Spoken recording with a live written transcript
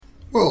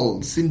Well,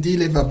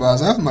 Sindile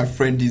Vabaza, my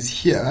friend, is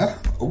here.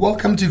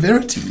 Welcome to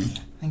Verity.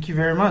 Thank you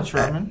very much,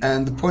 Roman.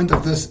 And the point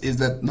of this is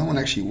that no one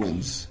actually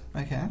wins.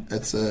 Okay.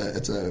 It's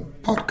a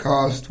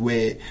podcast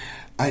where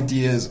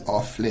ideas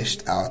are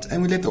fleshed out,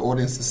 and we let the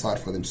audience decide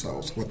for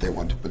themselves what they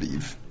want to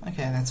believe.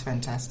 Okay, that's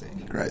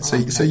fantastic. Great. So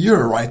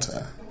you're a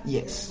writer.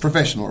 Yes.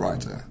 Professional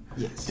writer.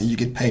 Yes. And you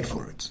get paid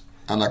for it,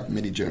 unlike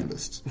many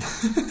journalists.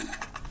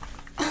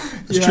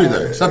 It's true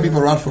though. Some people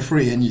write for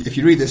free, and if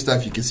you read their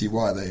stuff, you can see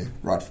why they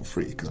write for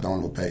free, because no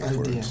one will pay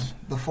for dear. it.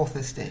 The fourth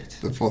estate.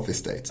 The fourth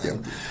estate, yeah.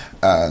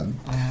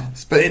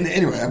 But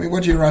anyway, I mean,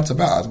 what do you write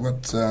about?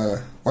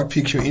 What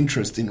piques your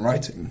interest in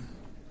writing?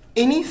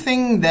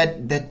 Anything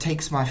that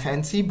takes my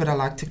fancy, but I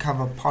like to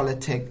cover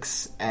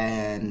politics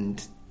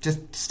and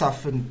just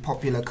stuff in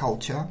popular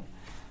culture.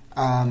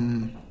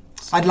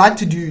 I'd like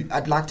to do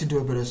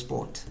a bit of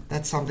sport.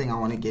 That's something I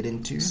want to get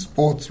into.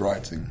 Sports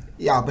writing.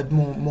 Yeah, but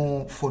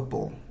more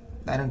football.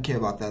 I don't care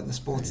about that. The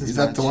sports is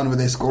that the one where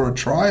they score a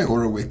try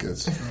or a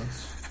wicket?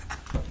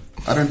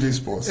 I don't do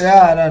sports.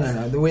 Yeah,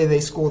 no. The way they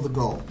score the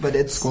goal, but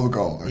it's score the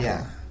goal. Okay.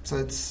 Yeah, so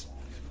it's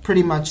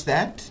pretty much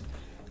that.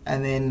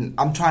 And then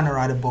I'm trying to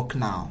write a book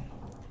now.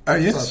 Oh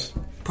yes.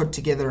 So put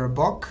together a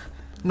book,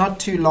 not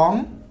too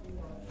long,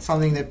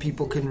 something that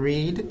people can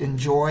read,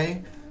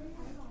 enjoy,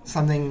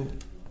 something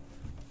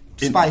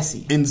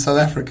spicy. In South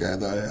Africa,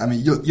 though, I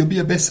mean, you'll be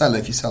a bestseller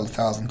if you sell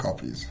 1,000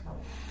 copies.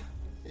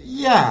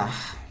 Yeah,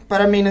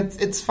 but I mean,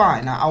 it's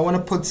fine. I want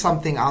to put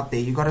something out there.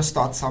 You got to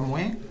start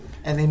somewhere,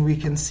 and then we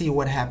can see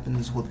what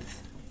happens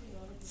with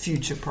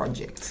future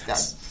projects.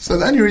 So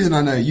the only reason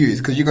I know you is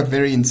because you got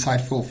very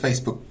insightful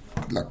Facebook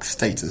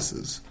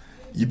statuses.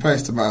 You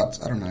post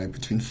about, I don't know,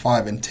 between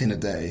 5 and 10 a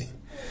day.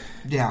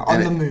 Yeah,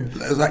 on the move.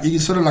 You're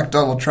sort of like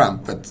Donald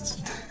Trump, but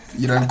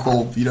you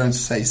don't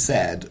say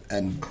sad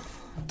and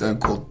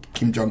don't call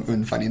Kim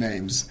Jong-un funny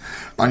names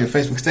on your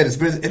Facebook status.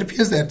 But it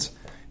appears that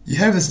you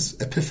have this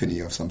epiphany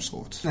of some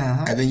sort,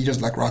 and then you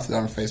just write it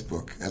down on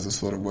Facebook as a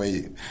sort of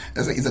way.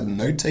 Is it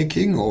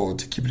note-taking or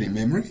to keep it in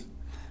memory?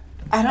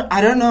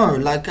 I don't know.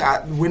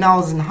 When I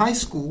was in high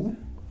school,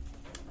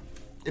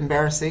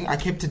 embarrassing, I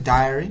kept a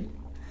diary.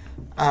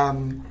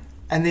 And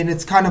then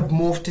it's kind of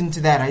morphed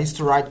into that. I used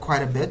to write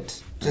quite a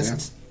bit,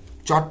 just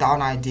jot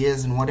down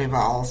ideas and whatever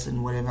else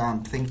and whatever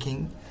I'm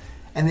thinking.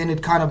 And then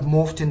it kind of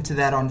morphed into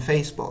that on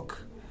Facebook.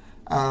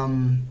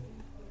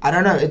 I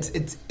don't know.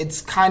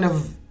 It's kind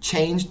of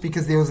changed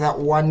because there was that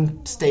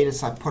one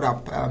status I put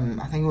up,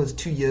 I think it was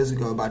 2 years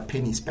ago, about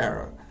Penny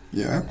Sparrow.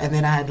 Yeah. And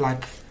then I had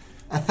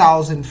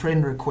 1,000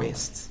 friend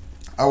requests.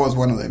 I was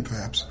one of them,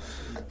 perhaps.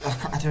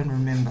 I don't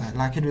remember.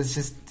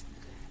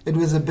 It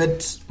was a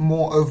bit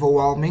more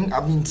overwhelming.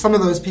 I mean, some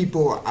of those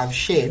people I've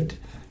shared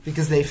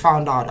because they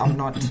found out I'm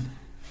not,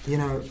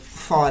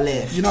 far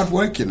left. You're not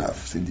woke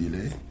enough,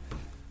 Sindile.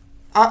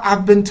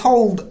 I've been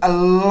told a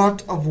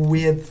lot of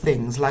weird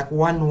things, like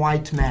one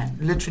white man,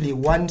 literally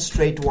one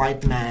straight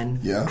white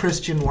man,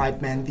 Christian white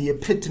man, the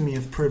epitome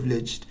of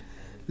privileged.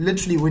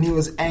 Literally, when he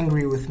was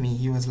angry with me,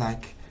 he was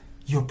like,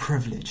 "You're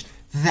privileged.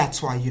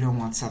 That's why you don't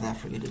want South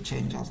Africa to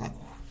change." I was like,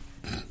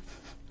 oh.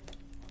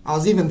 I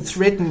was even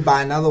threatened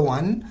by another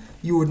one.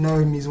 You would know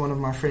him. He's one of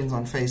my friends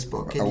on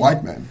Facebook. A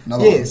white man?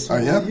 Another yes.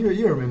 One. Oh, yeah?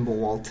 You remember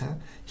Walter.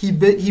 He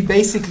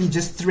basically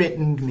just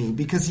threatened me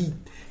because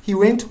he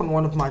went on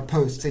one of my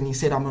posts and he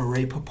said I'm a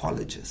rape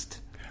apologist.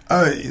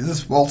 Oh, is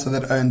this Walter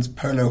that owns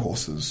polo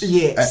horses?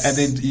 Yes. And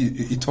then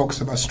he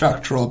talks about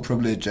structural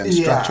privilege and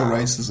structural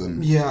racism.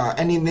 Yeah,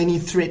 and then he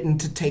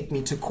threatened to take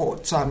me to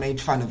court, so I made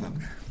fun of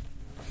him.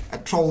 I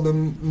trolled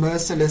him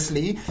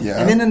mercilessly. Yeah.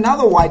 And then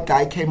another white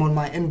guy came on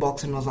my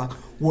inbox and was like,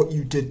 "What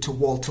you did to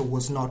Walter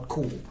was not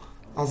cool."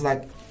 I was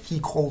like, "He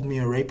called me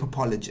a rape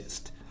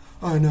apologist."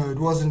 "Oh no, it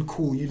wasn't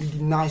cool. You be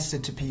nicer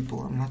to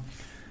people." I'm like,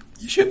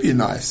 you should be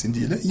nice,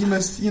 India. You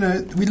must,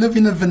 we live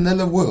in a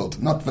vanilla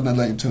world. Not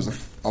vanilla in terms of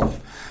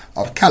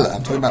colour.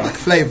 I'm talking about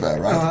flavour,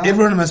 right?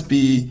 Everyone must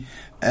be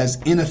as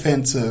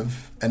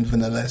inoffensive and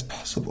vanilla as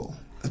possible.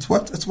 It's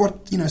what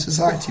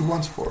society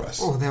wants for us.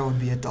 Oh, that would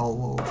be a dull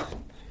world.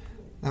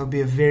 That would be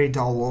a very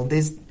dull world.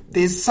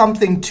 There's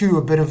something to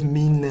a bit of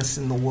meanness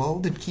in the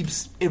world. It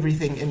keeps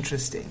everything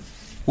interesting.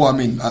 Well, I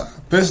mean,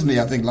 personally,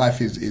 I think life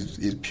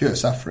is pure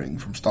suffering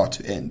from start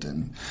to end.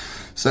 And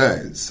so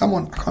I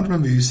can't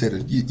remember who said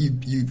it,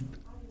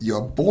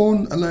 you're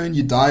born alone,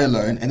 you die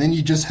alone, and then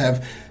you just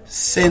have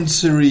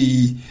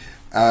sensory,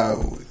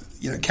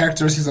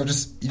 characteristics of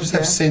you just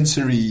have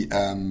sensory,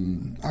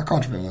 I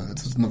can't remember,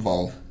 it's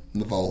Naval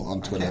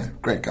on Twitter,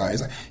 great guy.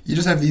 He's like, you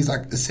just have these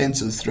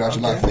senses throughout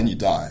your life, then you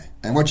die.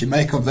 And what you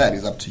make of that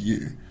is up to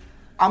you.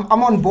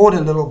 I'm on board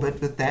a little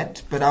bit with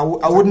that, but I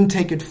wouldn't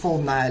take it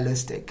full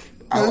nihilistic.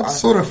 It's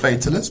sort of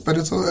fatalist, but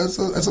it's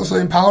also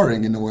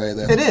empowering in a way.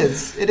 That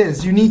It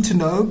is. You need to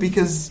know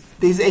because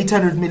there's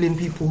 800 million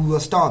people who are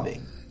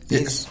starving.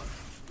 Yes.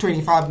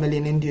 25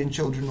 million Indian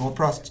children who are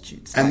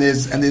prostitutes. And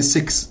there's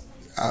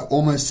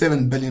almost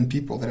 7 billion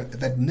people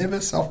that never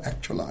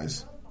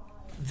self-actualize.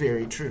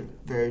 Very true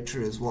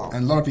as well.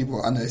 And a lot of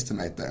people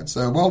underestimate that.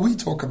 So while we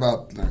talk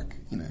about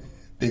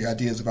big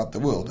ideas about the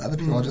world, other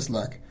people are just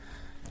like,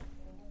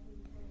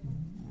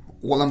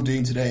 all I'm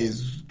doing today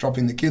is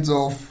dropping the kids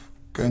off,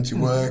 going to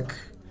work,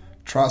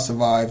 try to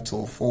survive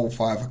till 4 or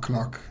 5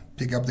 o'clock,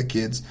 pick up the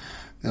kids.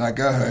 Then I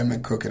go home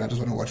and cook, and I just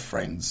want to watch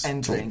Friends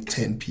until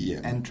 10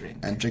 p.m.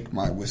 And drink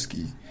my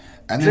whiskey.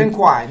 And drink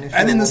wine.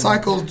 And then the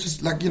cycle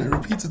just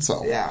repeats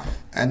itself. Yeah.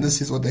 And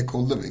this is what they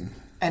call living.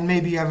 And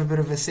maybe you have a bit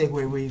of a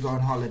segue where you go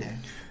on holiday.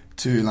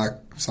 To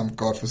some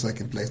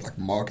godforsaken place like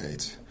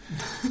Margate.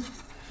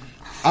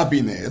 I've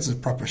been there. It's a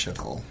proper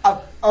shithole.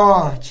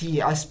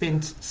 I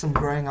spent some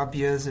growing up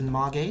years in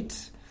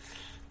Margate.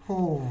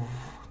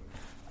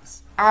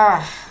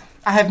 I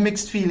have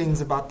mixed feelings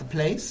about the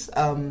place.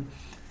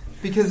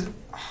 Because,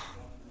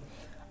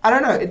 I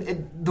don't know,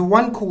 the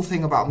one cool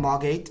thing about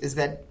Margate is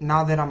that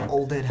now that I'm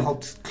older, it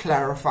helps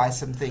clarify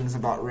some things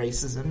about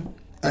racism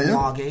in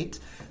Margate.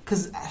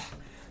 Because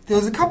there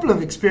was a couple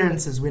of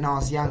experiences when I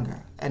was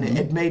younger, and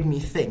it made me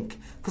think.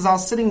 Because I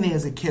was sitting there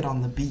as a kid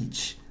on the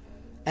beach,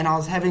 and I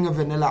was having a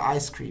vanilla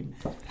ice cream.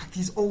 Like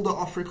these older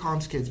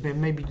Afrikaans kids,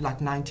 maybe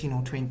like 19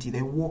 or 20,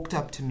 they walked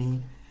up to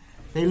me,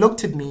 they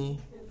looked at me,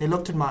 they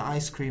looked at my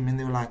ice cream, and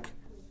they were like,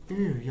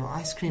 "Ooh, your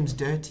ice cream's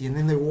dirty," and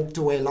then they walked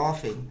away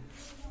laughing.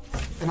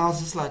 And I was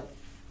just like,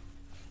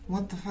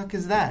 what the fuck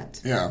is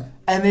that? Yeah.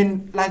 And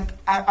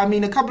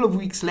then, a couple of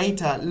weeks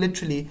later,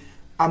 literally,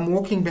 I'm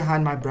walking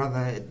behind my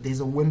brother.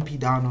 There's a wimpy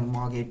down on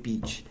Margate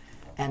Beach.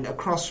 And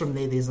across from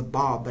there's a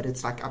bar, but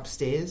it's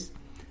upstairs.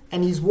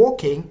 And he's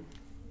walking,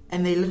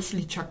 and they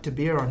literally chucked a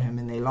beer on him,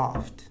 and they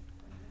laughed.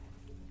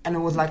 And it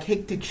was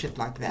hectic shit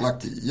like that.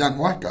 Like the young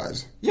white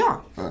guys?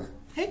 Yeah.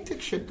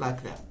 Hectic shit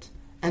like that.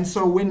 And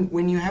so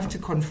when you have to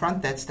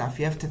confront that stuff,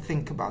 you have to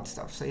think about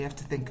stuff. So you have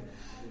to think,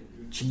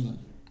 gee,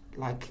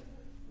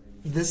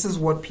 this is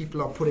what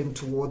people are putting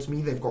towards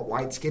me. They've got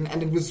white skin.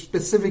 And it was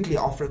specifically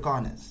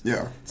Afrikaners.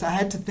 Yeah. So I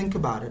had to think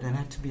about it and I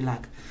had to be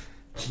like,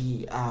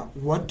 gee,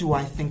 what do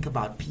I think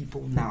about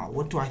people now?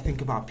 What do I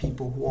think about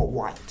people who are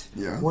white?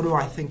 Yeah. What do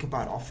I think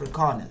about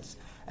Afrikaners?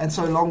 And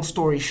so long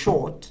story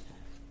short,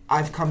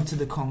 I've come to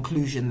the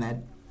conclusion that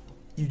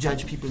you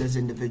judge people as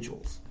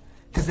individuals.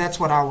 Because that's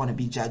what I want to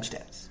be judged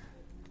as.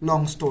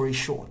 Long story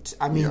short,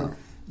 I mean,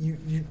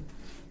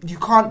 you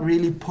can't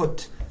really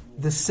put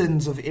the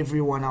sins of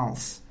everyone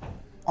else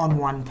on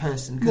one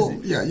person.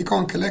 You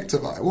can't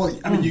collectivize. Well,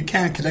 I mean, you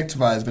can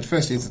collectivize, but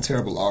firstly, it's a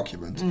terrible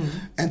argument.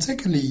 And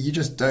secondly, you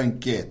just don't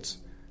get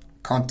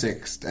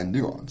context and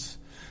nuance.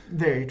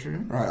 Very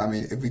true. Right, I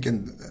mean, if we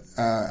can...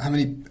 how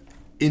many...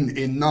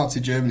 In Nazi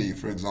Germany,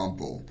 for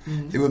example,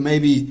 there were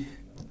maybe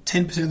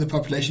 10% of the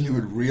population who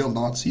were real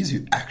Nazis,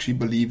 who actually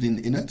believed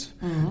in it.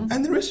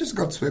 And the rest just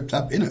got swept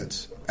up in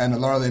it. And a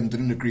lot of them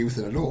didn't agree with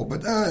it at all.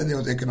 But there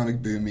was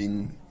economic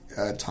booming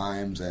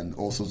times and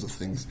all sorts of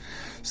things.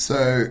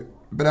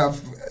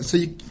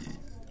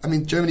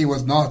 Germany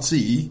was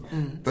Nazi,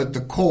 but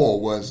the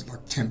core was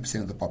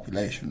 10% of the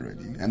population,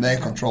 really. And they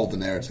controlled the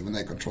narrative and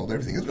they controlled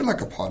everything. It's been like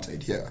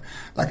apartheid here.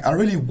 I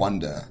really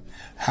wonder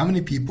how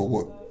many people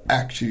were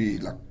actually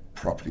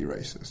properly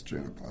racist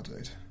during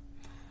apartheid.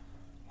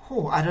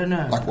 Oh, I don't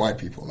know. Like white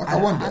people. I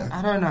wonder.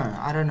 I don't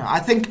know. I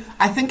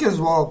think as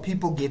well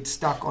people get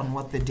stuck on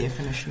what the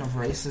definition of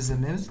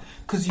racism is,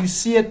 because you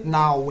see it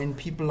now when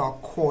people are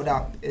caught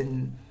up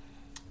in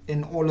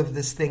all of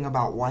this thing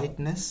about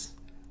whiteness.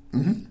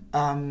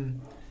 I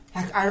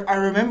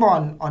remember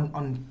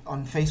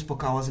on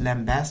Facebook I was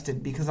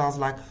lambasted because I was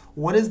like,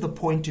 what is the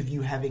point of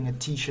you having a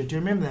t-shirt? Do you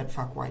remember that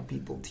fuck white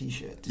people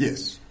t-shirt?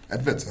 Yes.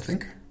 At Wits, I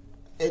think.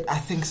 I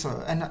think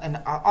so. And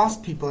I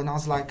asked people and I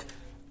was like,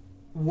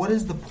 what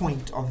is the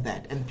point of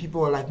that? And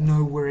people were like,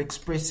 no, we're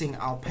expressing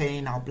our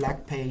pain, our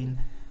black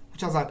pain.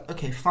 Which I was like,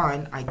 okay,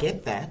 fine, I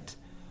get that.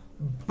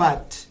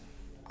 But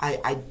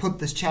I put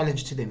this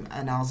challenge to them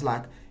and I was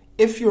like,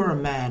 if you're a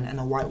man and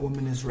a white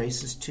woman is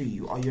racist to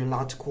you, are you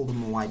allowed to call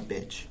them a white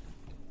bitch?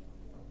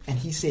 And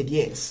he said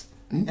yes.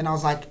 And I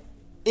was like,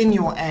 in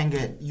your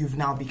anger, you've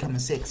now become a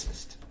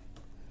sexist.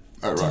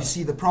 Oh, right. Do you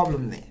see the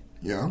problem there?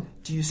 Yeah.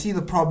 Do you see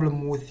the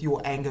problem with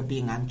your anger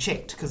being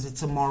unchecked? Because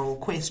it's a moral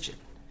question.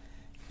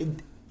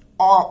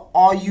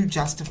 Are you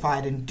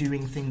justified in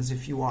doing things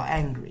if you are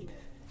angry?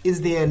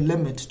 Is there a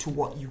limit to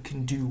what you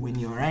can do when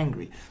you're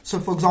angry? So,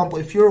 for example,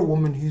 if you're a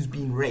woman who's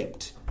been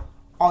raped,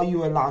 are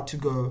you allowed to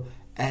go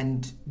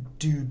and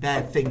do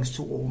bad things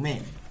to all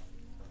men?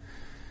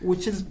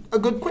 Which is a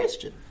good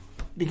question.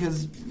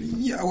 Because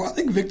I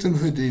think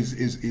victimhood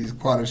is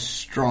quite a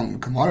strong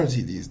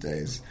commodity these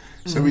days.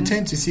 So we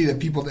tend to see that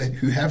people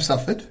who have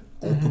suffered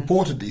or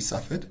purportedly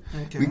suffered,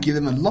 we give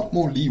them a lot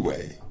more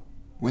leeway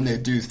when they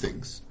do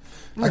things.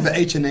 Like the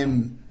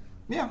H&M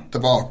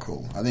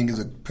debacle, I think, is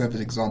a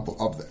perfect example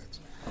of that.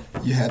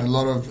 You had a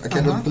lot of, it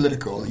was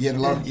political, you had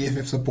a lot of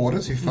EFF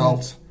supporters who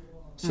felt,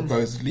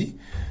 supposedly,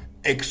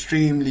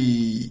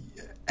 extremely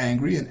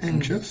angry and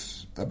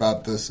anxious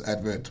about this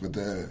advert with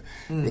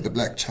the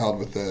black child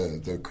with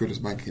the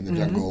coolest monkey in the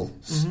jungle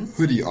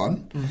hoodie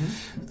on.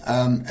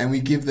 And we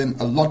give them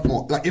a lot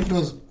more, if it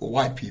was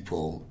white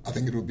people, I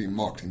think it would be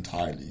marked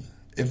entirely.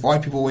 If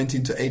white people went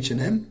into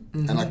H&M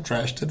and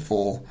trashed it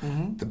for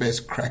the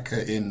best cracker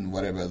in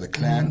whatever, the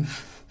clan,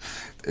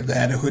 if they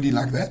had a hoodie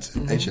like that,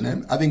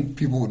 H&M, I think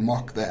people would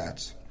mock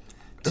that.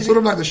 It's sort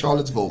of like the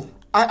Charlottesville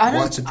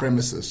white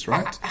supremacists,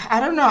 right? I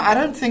don't know. I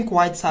don't think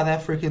white South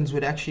Africans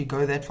would actually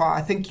go that far.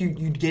 I think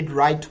you'd get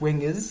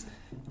right-wingers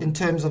in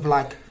terms of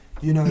like,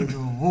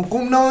 oh,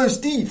 come now,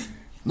 Steve.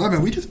 No,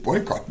 man, we just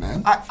boycott,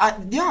 man. I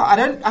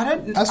don't.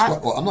 That's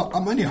what. Well,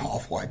 I'm only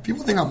half white.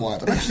 People think I'm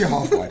white. I'm actually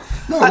half white.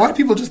 No, white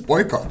people just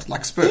boycott,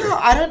 like Spur. Yeah,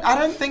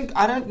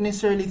 I don't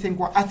necessarily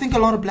think. I think a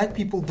lot of black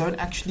people don't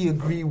actually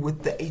agree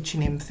with the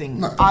H&M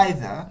thing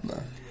either.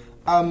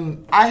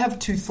 No. I have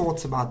two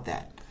thoughts about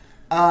that.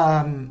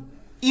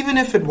 Even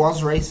if it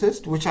was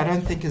racist, which I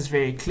don't think is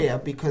very clear,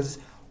 because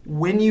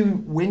when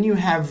you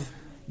have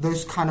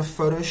those kind of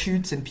photo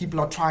shoots and people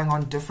are trying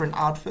on different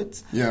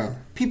outfits. Yeah.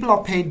 People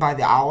are paid by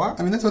the hour.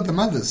 I mean, that's what the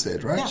mother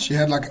said, right?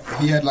 Yeah.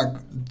 He had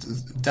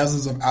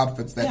dozens of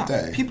outfits that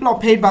day. People are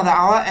paid by the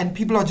hour and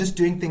people are just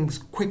doing things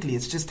quickly.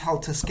 It's just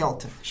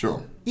helter-skelter.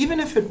 Sure.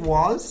 Even if it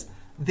was,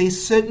 there's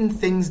certain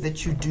things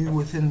that you do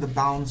within the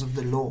bounds of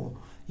the law.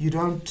 You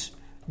don't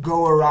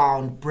go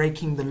around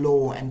breaking the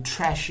law and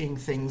trashing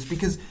things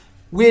because,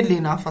 weirdly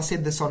enough, I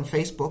said this on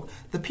Facebook,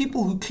 the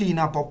people who clean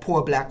up are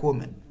poor black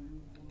women.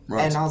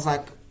 Right. And I was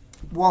like,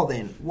 well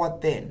then,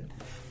 what then?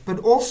 But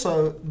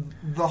also,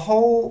 the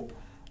whole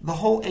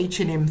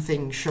H&M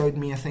thing showed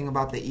me a thing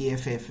about the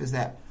EFF, is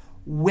that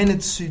when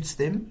it suits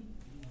them,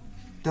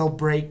 they'll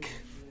break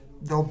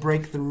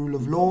the rule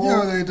of law.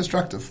 Yeah, they're a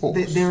destructive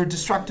force. They're a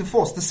destructive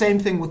force. The same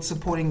thing with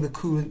supporting the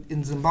coup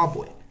in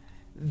Zimbabwe.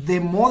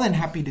 They're more than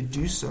happy to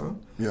do so.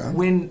 Yeah.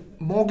 When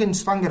Morgan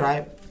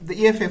Tsvangirai,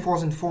 the EFF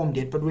wasn't formed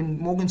yet, but when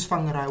Morgan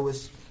Tsvangirai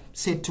was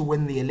set to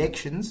win the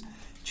elections,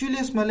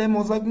 Julius Malema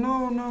was like,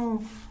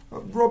 no,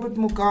 Robert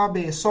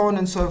Mugabe, so on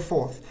and so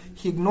forth.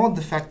 He ignored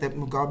the fact that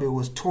Mugabe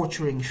was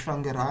torturing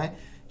Tsvangirai.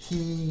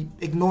 He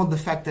ignored the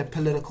fact that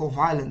political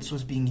violence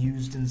was being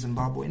used in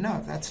Zimbabwe.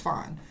 No, that's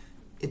fine.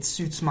 It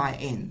suits my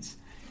ends.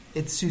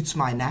 It suits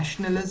my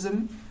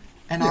nationalism.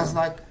 And I was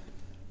like,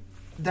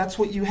 that's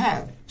what you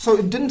have. So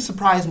it didn't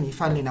surprise me,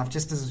 funnily enough,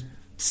 just as a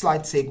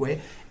slight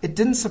segue, it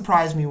didn't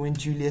surprise me when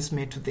Julius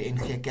met with the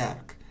NG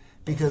Kerk.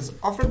 Because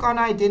Afrikaner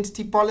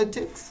identity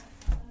politics,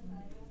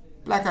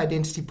 black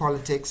identity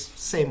politics,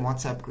 same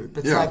WhatsApp group.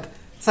 It's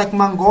like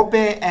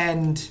Mangope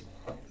and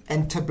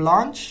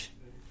Tablanche,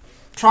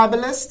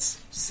 tribalists,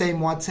 same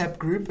WhatsApp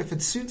group. If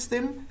it suits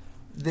them,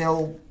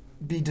 they'll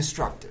be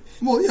destructive.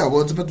 Well,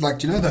 it's a bit like,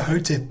 do you know the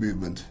Hotep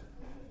movement?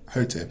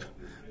 Hotep.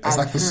 It's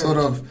like the sort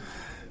of,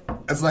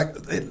 it's like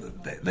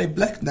they're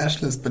black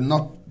nationalists, but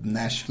not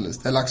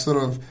nationalists. They're like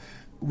sort of,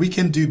 we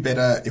can do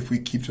better if we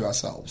keep to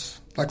ourselves.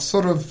 Like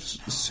sort of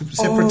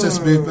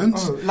separatist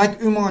movement.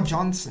 Like Umar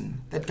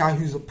Johnson, that guy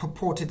who's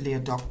purportedly a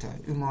doctor,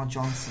 Umar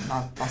Johnson.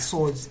 I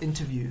saw his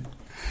interview.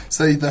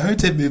 So the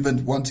Hotep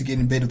movement want to get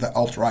in bed with the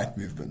alt-right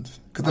movement.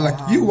 Because they're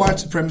like, you white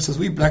supremacists,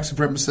 we black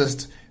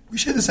supremacists, we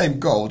share the same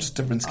goal, just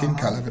different skin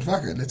color, but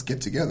fuck it, let's get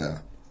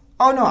together.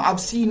 Oh no, I've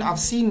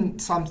seen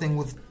something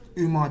with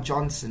Umar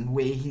Johnson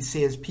where he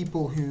says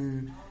people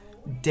who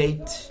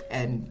date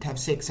and have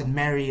sex and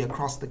marry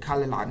across the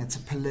color line, it's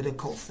a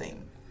political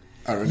thing.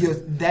 Oh, really?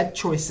 That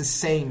choice is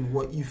saying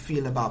what you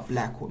feel about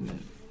black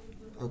women.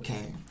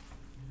 Okay.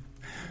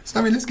 So,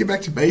 I mean, let's get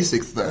back to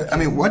basics, though. I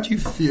mean, what do you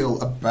feel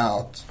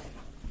about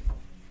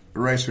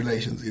race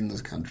relations in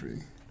this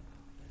country?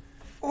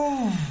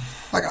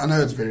 Like, I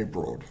know it's very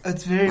broad.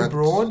 It's very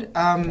broad.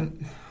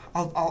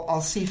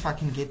 I'll see if I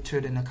can get to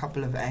it in a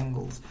couple of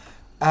angles.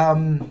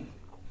 I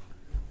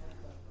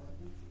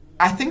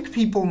think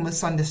people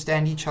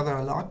misunderstand each other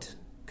a lot.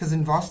 Because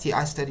in varsity,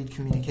 I studied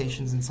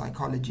communications and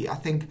psychology. I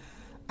think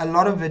a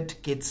lot of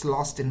it gets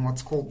lost in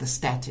what's called the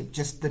static,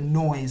 just the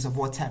noise of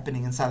what's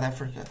happening in South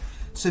Africa.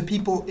 So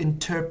people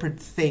interpret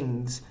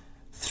things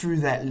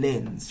through that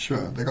lens.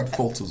 Sure, they got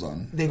filters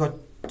on. They got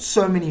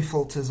so many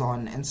filters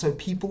on, and so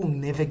people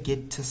never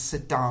get to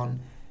sit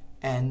down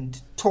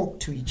and talk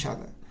to each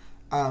other.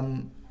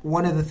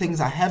 One of the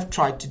things I have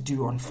tried to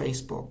do on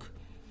Facebook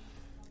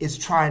is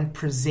try and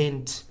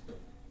present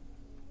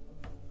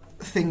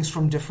things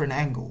from different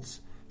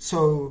angles.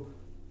 So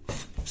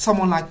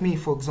someone like me,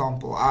 for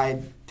example,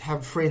 I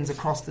have friends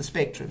across the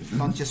spectrum,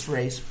 not just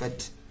race,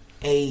 but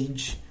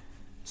age,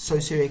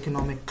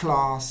 socioeconomic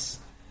class,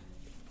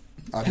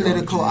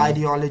 political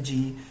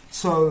ideology.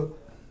 So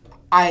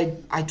I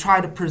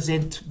try to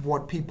present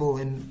what people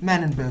in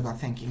Manenberg are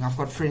thinking. I've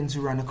got friends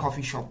who run a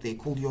coffee shop there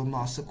called Your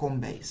Master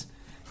Combase.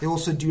 They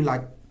also do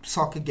like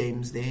soccer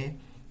games there.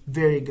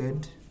 Very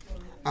good.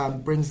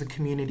 Brings the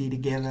community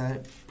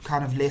together,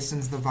 kind of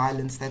lessens the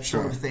violence, that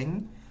sort of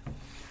thing.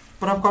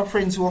 But I've got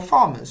friends who are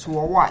farmers, who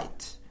are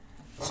white.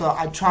 So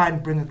I try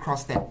and bring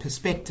across that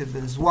perspective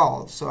as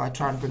well. So I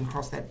try and bring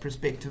across that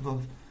perspective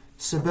of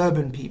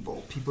suburban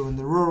people, people in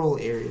the rural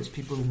areas,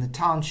 people in the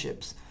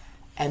townships,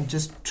 and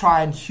just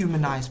try and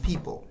humanize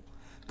people.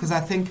 Because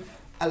I think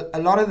a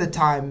lot of the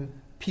time,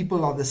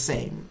 people are the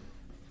same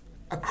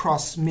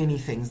across many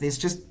things. There's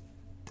just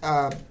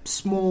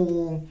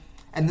small,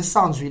 and this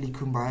sounds really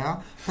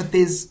kumbaya, but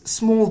there's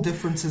small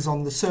differences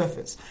on the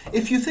surface.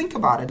 If you think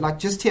about it, like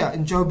just here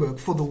in Joburg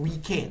for the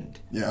weekend,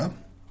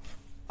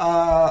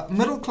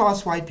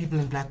 Middle-class white people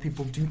and black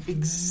people do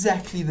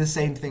exactly the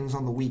same things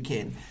on the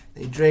weekend.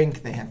 They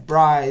drink, they have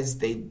braais,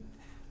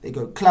 they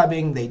go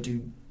clubbing, they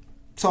do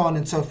so on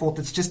and so forth.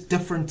 It's just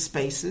different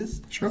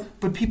spaces. Sure.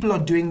 But people are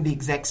doing the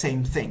exact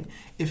same thing.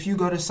 If you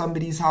go to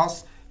somebody's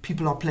house,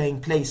 people are playing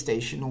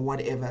PlayStation or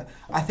whatever.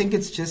 I think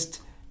it's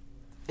just,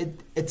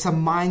 it's a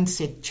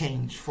mindset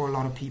change for a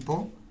lot of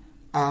people.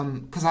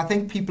 Because I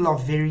think people are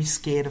very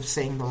scared of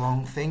saying the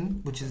wrong thing,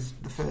 which is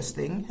the first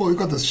thing. Well, we've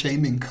got this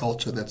shaming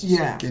culture that's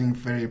getting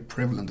very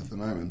prevalent at the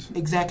moment.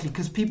 Exactly,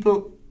 because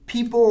people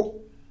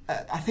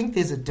I think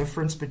there's a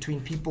difference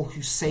between people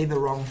who say the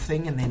wrong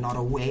thing and they're not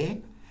aware.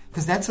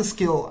 Because that's a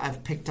skill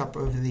I've picked up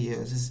over the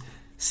years, is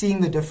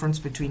seeing the difference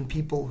between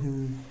people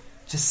who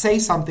just say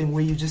something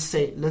where you just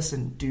say,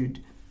 listen,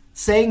 dude,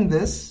 saying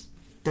this,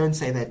 don't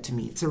say that to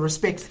me. It's a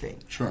respect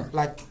thing. Sure.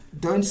 Like,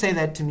 don't say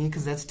that to me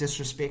because that's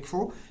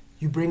disrespectful.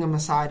 You bring them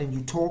aside and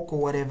you talk or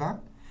whatever.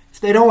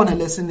 If they don't want to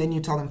listen, then you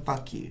tell them,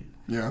 fuck you.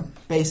 Yeah.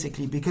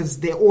 Basically,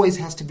 because there always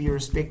has to be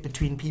respect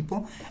between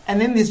people.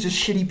 And then there's just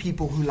shitty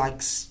people who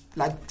like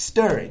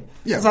stirring.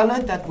 Yeah. Because I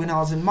learned that when I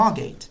was in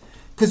Margate.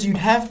 Because you'd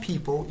have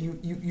people,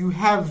 you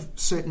have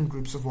certain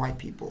groups of white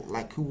people,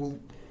 like, who will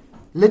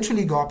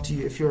literally go up to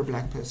you if you're a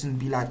black person and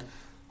be like,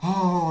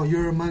 oh,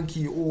 you're a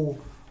monkey, or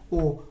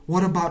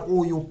what about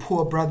all your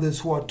poor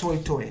brothers who are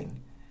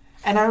toy-toying?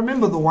 And I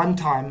remember the one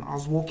time I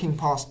was walking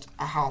past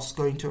a house,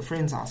 going to a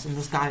friend's house, and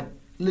this guy,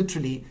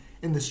 literally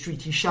in the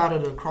street, he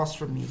shouted across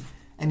from me,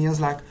 and he was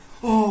like,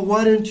 oh,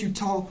 why don't you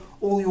tell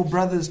all your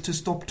brothers to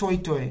stop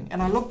toy-toying?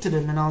 And I looked at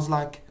him and I was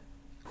like,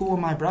 who are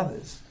my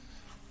brothers?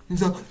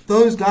 He's like,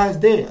 those guys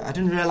there. I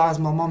didn't realize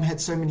my mom had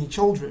so many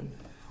children.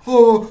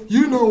 Oh,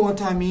 you know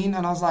what I mean?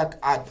 And I was like,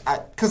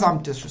 because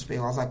I'm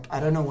disrespectful, I was like, I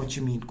don't know what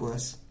you mean,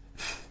 Gwers.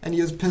 And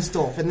he was pissed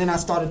off. And then I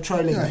started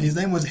trolling him. His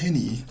name was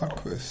Henny,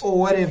 not Gwers. Or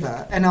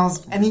whatever.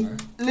 And he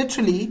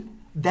literally,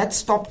 that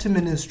stopped him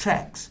in his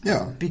tracks.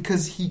 Yeah.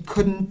 Because he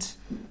couldn't,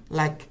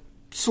 like,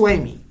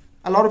 sway me.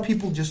 A lot of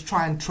people just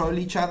try and troll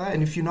each other.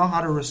 And if you know how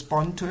to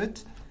respond to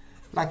it,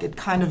 like, it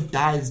kind of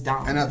dies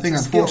down. And I think,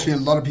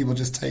 unfortunately, a lot of people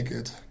just take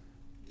it.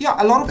 Yeah,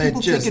 a lot of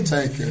people take it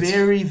it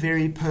very,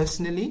 very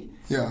personally.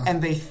 Yeah.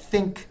 And they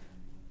think,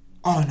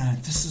 oh no,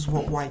 this is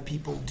what white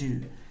people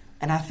do.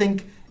 And I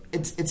think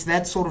it's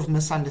that sort of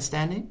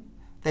misunderstanding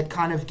that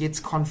kind of gets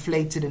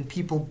conflated and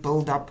people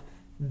build up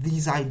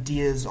these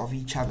ideas of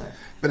each other.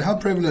 But how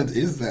prevalent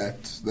is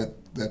that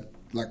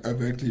like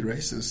overtly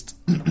racist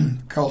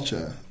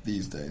culture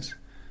these days?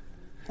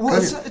 Well,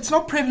 it's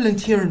not prevalent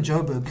here in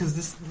Joburg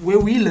because where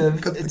we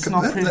live, it's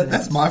not prevalent.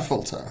 That's my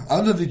filter.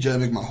 I've lived in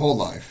Joburg my whole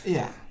life.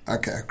 Yeah.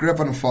 Okay, I grew up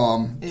on a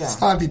farm,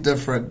 slightly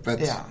different,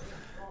 but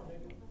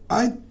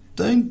I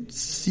don't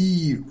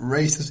see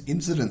racist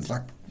incidents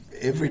like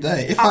every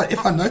day.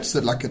 If I notice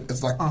it, like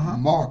it's like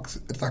marks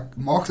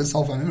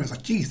itself on it. It's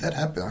like, geez, that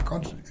happened. I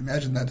can't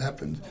imagine that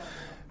happened.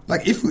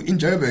 Like if in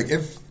Joburg,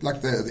 if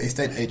like the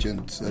estate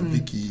agent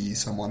Vicky,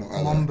 someone or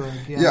other,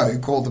 Momberg, who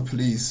called the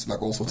police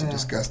like all sorts of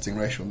disgusting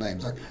racial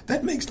names, like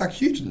that makes like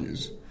huge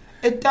news.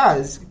 It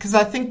does, because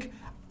I think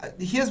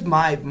here's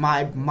my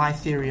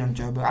theory on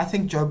Joburg. I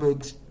think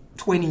Joburg's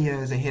 20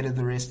 years ahead of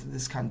the rest of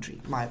this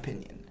country, my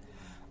opinion.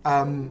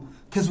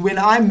 Because when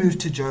I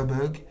moved to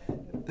Joburg,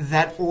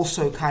 that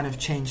also kind of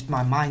changed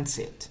my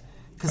mindset.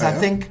 Because I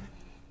think,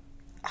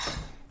 how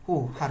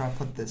do I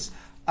put this?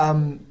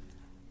 I'll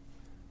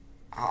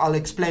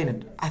explain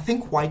it. I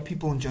think white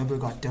people in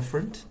Joburg are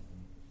different,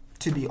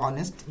 to be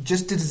honest,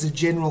 just as a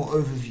general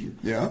overview.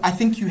 Yeah. I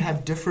think you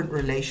have different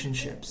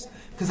relationships.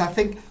 Because I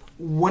think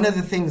one of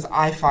the things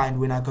I find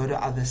when I go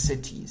to other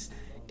cities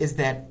is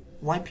that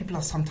white people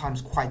are sometimes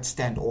quite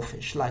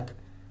standoffish. Like,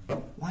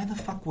 why the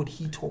fuck would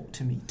he talk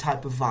to me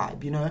type of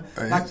vibe, you know?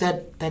 Oh, like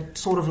that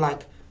sort of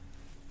like,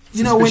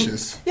 you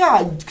suspicious.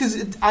 know,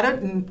 because I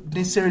don't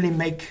necessarily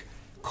make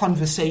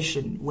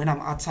conversation when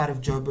I'm outside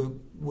of Joburg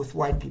with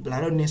white people.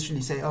 I don't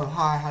necessarily say, oh,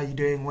 hi, how you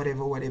doing,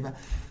 whatever.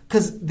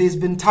 Because there's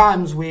been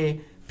times where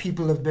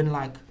people have been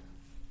like,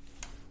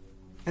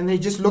 and they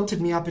just looked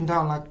at me up and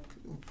down like,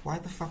 why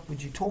the fuck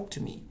would you talk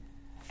to me?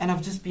 And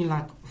I've just been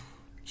like,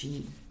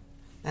 gee,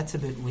 that's a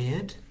bit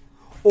weird.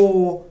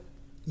 Or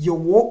you're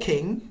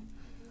walking,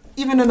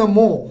 even in a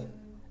mall,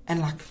 and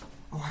like,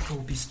 I will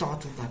be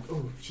startled, like,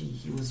 oh, gee,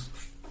 he was...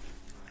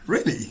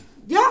 Really?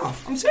 Yeah,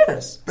 I'm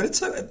serious. But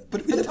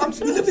we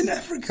live in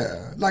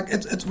Africa. Like,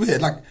 it's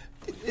weird. Like,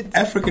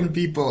 African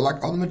people,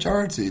 like, are the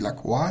majority.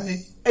 Like,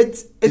 why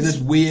is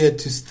it weird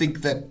to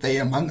think that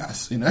they're among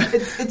us, you know?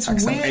 It's like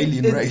weird. some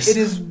alien race. It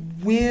is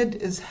weird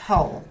as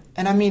hell.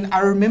 And I mean,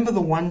 I remember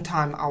the one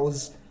time I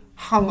was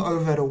hung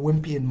over at a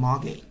Wimpy in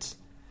Margate.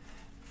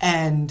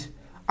 And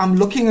I'm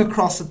looking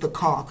across at the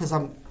car because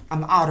I'm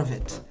out of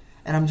it.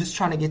 And I'm just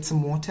trying to get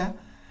some water.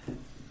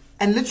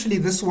 And literally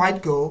this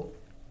white girl,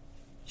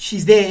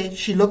 she's there,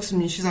 she looks at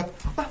me, she's like,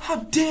 how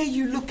dare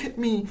you look at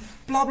me,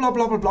 blah, blah,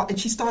 blah, blah, blah. And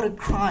she started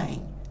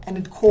crying. And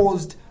it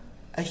caused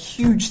a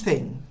huge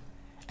thing.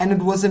 And it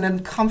was an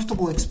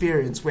uncomfortable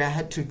experience where I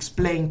had to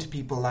explain to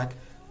people like,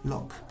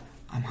 look,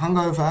 I'm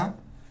hungover.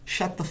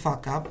 shut the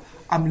fuck up.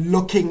 I'm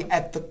looking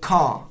at the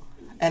car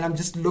and I'm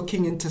just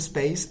looking into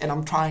space and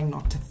I'm trying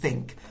not to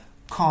think.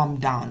 Calm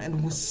down. And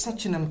it was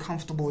such an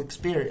uncomfortable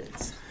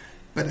experience.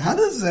 But how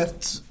does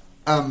that,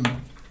 how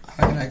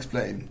can I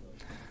explain?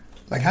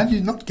 Like, how do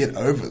you not get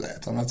over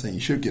that? I'm not saying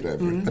you should get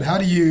over it, but how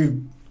do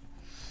you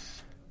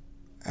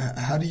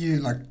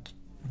like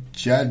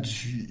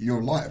judge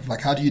your life?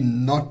 Like, how do you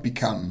not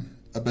become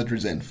a bit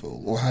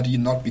resentful, or how do you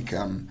not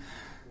become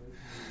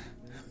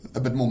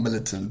a bit more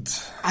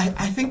militant? I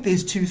think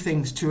there's two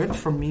things to it.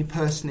 From me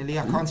personally,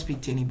 I can't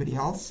speak to anybody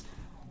else.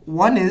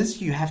 One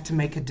is you have to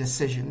make a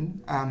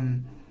decision.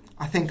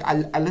 I think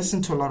I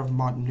listened to a lot of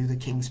Martin Luther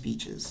King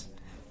speeches.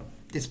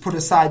 Let's put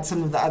aside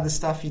some of the other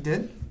stuff he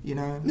did,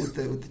 with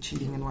the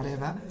cheating and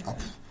whatever.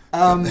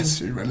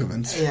 That's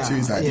irrelevant to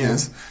his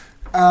ideas.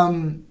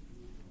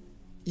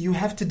 You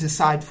have to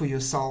decide for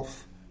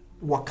yourself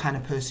what kind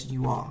of person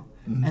you are.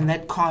 And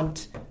that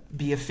can't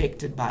be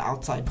affected by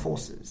outside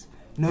forces.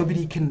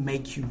 Nobody can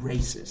make you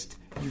racist.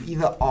 You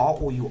either are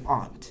or you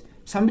aren't.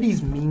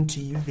 Somebody's mean to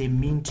you, they're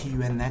mean to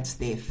you, and that's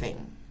their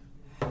thing.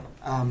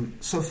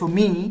 So for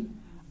me,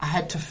 I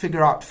had to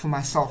figure out for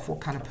myself what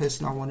kind of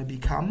person I want to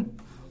become,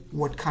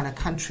 what kind of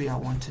country I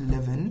want to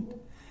live in.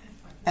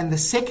 And the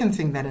second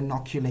thing that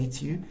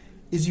inoculates you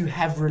is you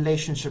have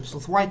relationships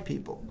with white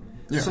people.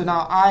 Yeah. So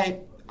now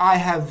I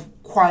have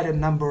quite a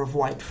number of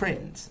white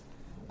friends.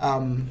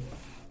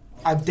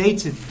 I've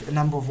dated a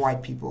number of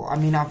white people. I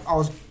mean, I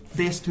was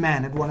best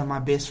man at one of my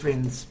best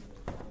friend's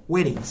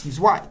weddings. He's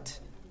white.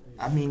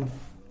 I mean,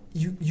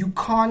 you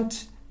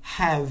can't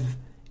have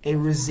a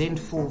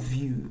resentful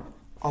view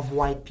of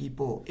white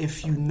people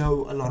if you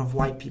know a lot of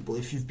white people,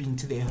 if you've been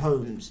to their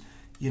homes,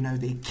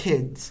 their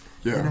kids,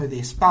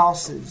 their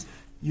spouses,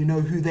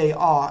 who they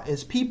are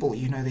as people,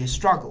 their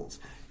struggles.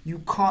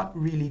 You can't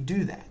really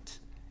do that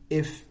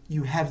if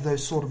you have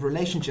those sort of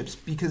relationships,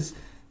 because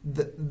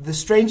the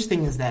strange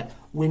thing is that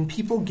when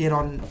people get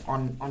on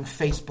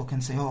Facebook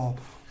and say, oh,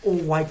 all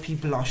white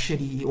people are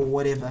shitty or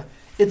whatever,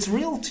 it's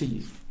real to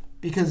you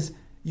because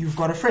you've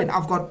got a friend.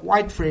 I've got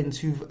white friends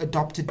who've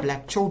adopted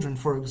black children,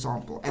 for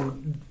example,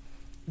 and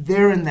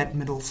they're in that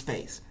middle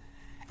space.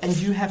 And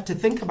you have to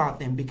think about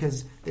them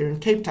because they're in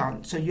Cape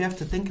Town. So you have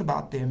to think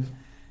about them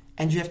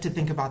and you have to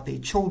think about their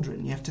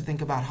children. You have to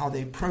think about how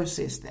they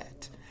process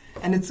that.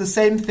 And it's the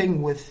same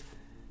thing with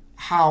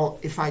how,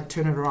 if I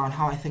turn it around,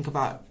 how I think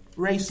about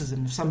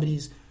racism. If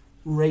somebody's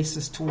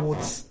racist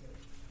towards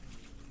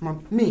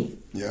me,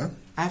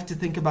 I have to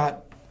think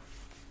about,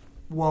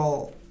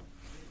 well,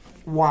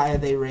 why are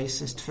they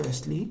racist,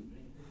 firstly?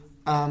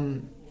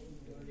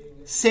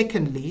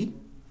 Secondly,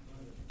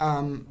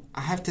 I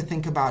have to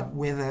think about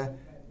whether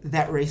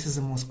that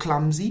racism was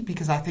clumsy,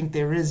 because I think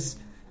there is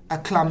a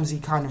clumsy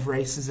kind of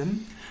racism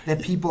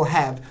that people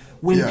have.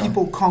 When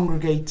people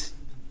congregate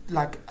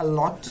like a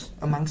lot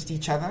amongst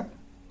each other,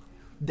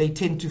 they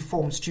tend to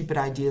form stupid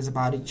ideas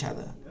about each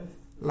other.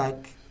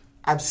 Like,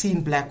 I've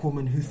seen black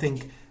women who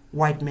think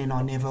white men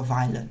are never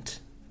violent.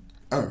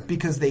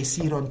 Because they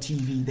see it on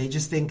TV. They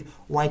just think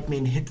white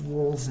men hit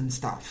walls and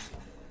stuff.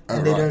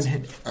 And they don't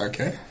hit.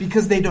 Okay.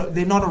 Because they're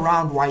not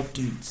around white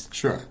dudes.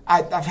 Sure.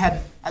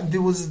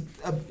 There was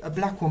a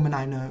black woman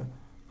I know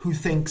who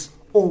thinks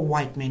all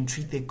white men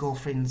treat their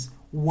girlfriends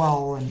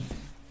well and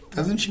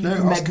doesn't she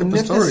know Oscar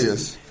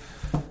Pistorius?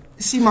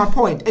 See my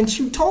point. And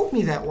she told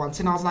me that once,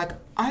 and I was like,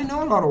 I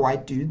know a lot of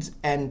white dudes,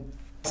 and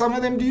some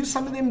of them do,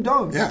 some of them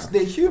don't. Yeah.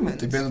 They're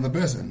humans. Depends on the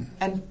person.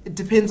 And it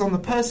depends on the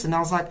person. I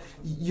was like,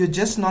 you're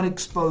just not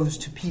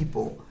exposed to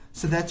people.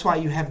 So that's why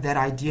you have that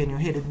idea in your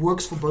head. It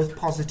works for both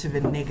positive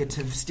and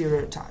negative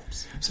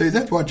stereotypes. So is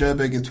that why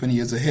Joburg is 20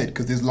 years ahead?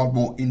 Because there's a lot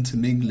more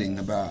intermingling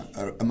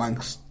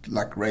amongst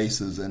like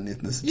races and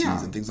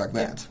ethnicities and things like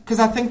that. Because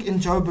I think in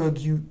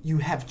Joburg you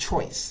have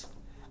choice.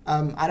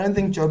 I don't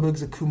think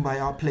Joburg's a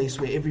kumbaya place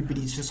where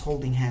everybody's just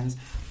holding hands,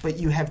 but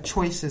you have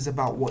choices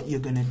about what you're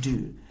going to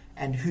do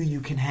and who you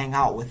can hang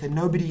out with, and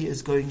nobody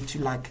is going to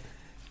like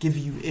give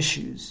you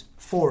issues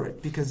for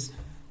it, because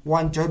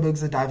one,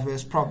 Joburg's a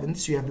diverse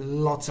province. You have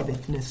lots of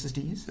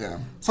ethnicities. Yeah.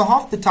 So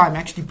half the time,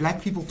 actually,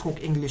 black people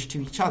talk English to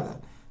each other.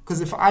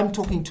 Because if I'm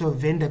talking to a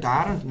Venda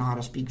guy, I don't know how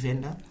to speak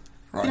Venda.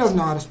 Right. He doesn't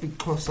know how to speak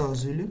Xhosa or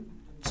Zulu.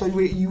 So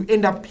you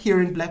end up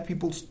hearing black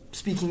people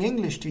speaking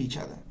English to each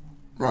other.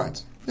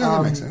 Right. Yeah,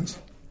 that makes sense.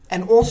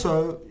 And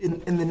also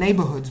in the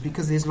neighborhoods,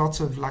 because there's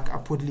lots of like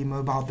upwardly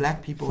mobile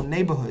black people in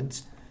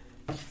neighborhoods,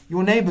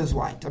 your neighbor's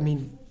white. I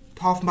mean,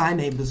 half my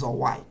neighbors are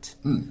white.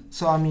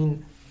 So, I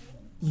mean,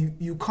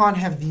 you can't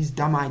have these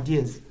dumb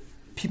ideas.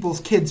 People's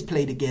kids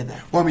play together.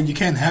 Well, I mean, you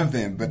can have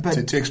them, but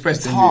to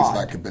express them is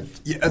like a bit...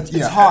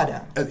 It's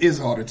harder. It is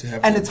harder to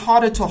have and them. it's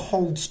harder to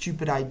hold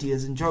stupid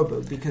ideas in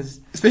Joburg, because...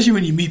 Especially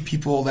when you meet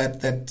people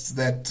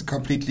that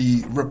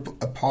completely rip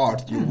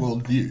apart your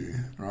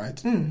worldview,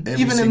 right?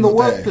 Even in the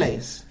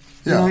workplace.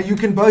 Yeah. You know, you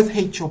can both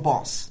hate your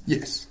boss.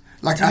 Yes.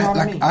 Like,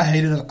 I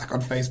hated it like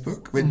on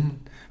Facebook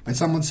when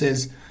someone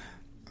says...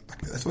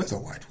 That's always a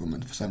white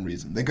woman for some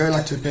reason. They go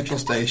like to a petrol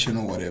station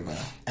or whatever,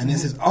 and they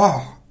says,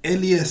 "Oh,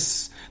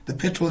 Elias, the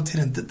petrol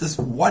attendant did this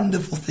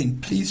wonderful thing.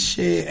 Please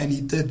share. And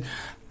he did.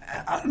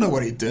 I don't know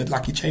what he did.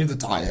 Like, he changed the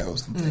tire or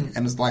something.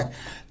 And it's like,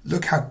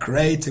 look how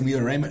great. And we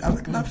arranged it. I'm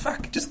like, no,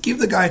 fuck. Just give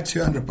the guy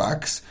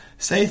 $200.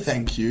 Say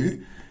thank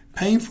you.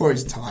 Paying for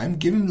his time,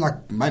 give him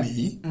like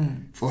money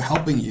for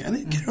helping you, and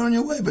then get on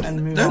your way. But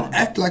don't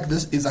act like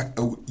this is like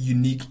a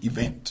unique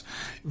event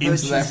in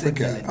South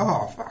Africa.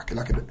 Oh fuck!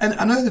 Like, and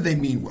I know that they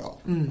mean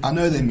well. I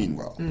know they mean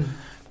well.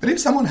 But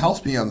if someone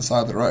helps me on the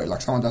side of the road,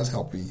 like someone does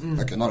help me,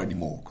 like not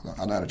anymore, because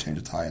I know how to change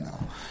a tire now.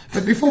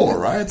 But before,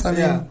 right? I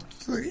mean,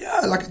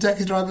 like a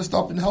taxi driver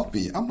stopped and helped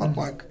me. I'm not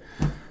like,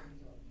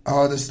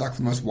 oh, this is like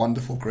the most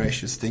wonderful,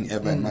 gracious thing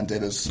ever, and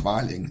Mandela's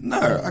smiling.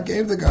 No, I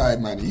gave the guy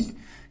money.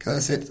 Because I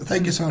said,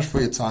 thank you so much for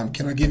your time.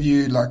 Can I give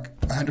you like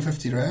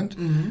 150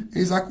 rand?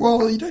 He's like,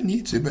 well, you don't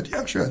need to, but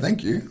yeah, sure,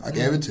 thank you. I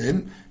gave it to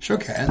him,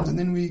 shook hands, and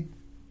then we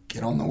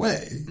get on the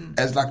way.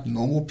 As like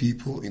normal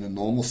people in a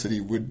normal city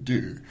would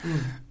do.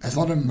 It's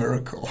not a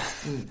miracle.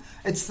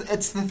 It's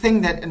the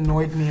thing that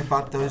annoyed me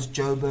about those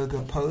Joe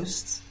Burger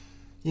posts.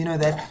 You know,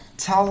 that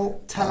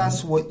tell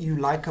us what you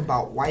like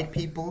about white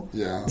people.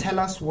 Yeah. Tell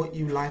us what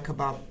you like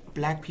about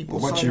black people.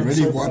 Well, what you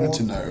really wanted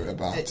to know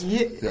about.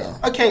 Yeah.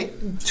 Okay,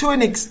 to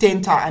an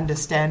extent I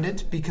understand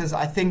it, because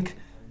I think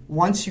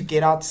once you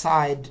get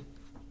outside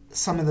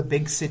some of the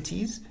big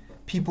cities,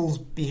 people's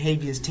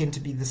behaviors tend to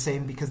be the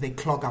same because they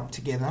clog up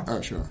together. Oh,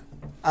 sure.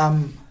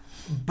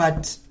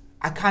 But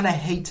I kind of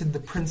hated the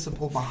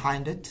principle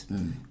behind it,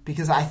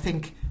 because I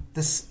think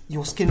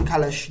your skin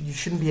color, you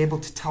shouldn't be able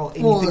to tell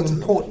anything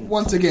important.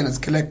 Once again, it's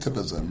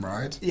collectivism,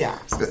 right? Yeah.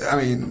 So,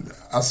 I mean,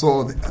 I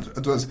saw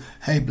it was,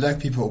 hey, black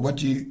people,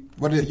 what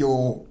are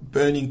your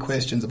burning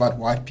questions about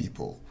white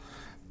people?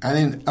 And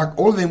then like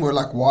all of them were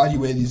like, why do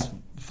you wear these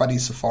funny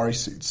safari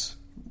suits?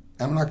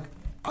 And I'm like,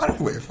 I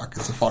don't wear a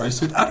fucking safari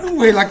suit. I don't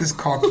wear like this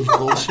khaki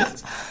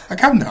bullshit. Like,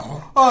 come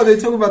now. Oh, they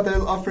talk about the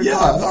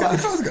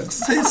Afrikaans guys.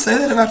 Say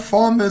that about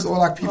farmers or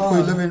like people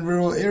who live in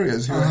rural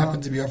areas who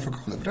happen to be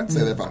Afrikaans. But don't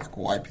say that about like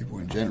white people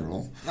in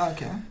general.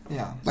 Okay,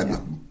 yeah. Like,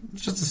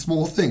 it's just a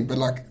small thing, but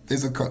like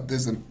there's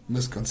a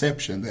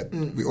misconception that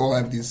we all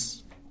have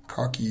these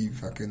khaki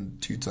fucking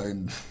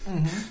two-tone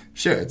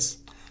shirts.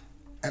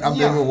 And I've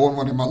never worn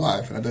one in my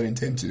life, and I don't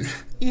intend to.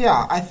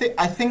 Yeah, I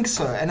think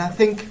so, and I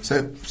think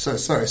so.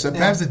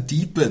 Perhaps it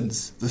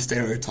deepens the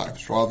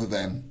stereotypes rather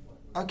than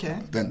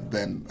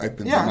than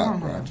opens them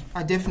up, right?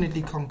 I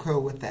definitely concur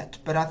with that,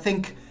 but I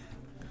think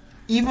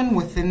even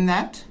within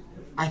that,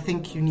 I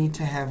think you need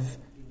to have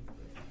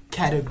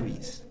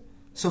categories.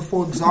 So,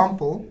 for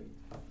example,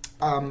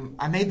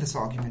 I made this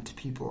argument to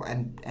people,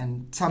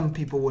 and some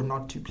people were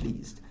not too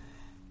pleased.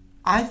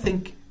 I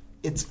think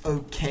it's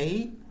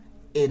okay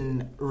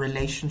in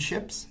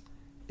relationships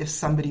if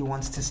somebody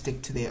wants to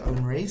stick to their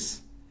own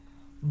race,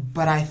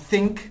 but I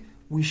think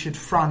we should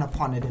frown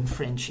upon it in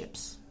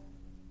friendships.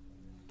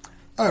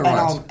 Oh,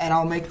 right. And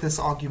I'll make this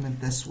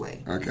argument this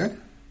way. Okay.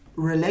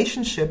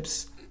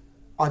 Relationships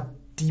are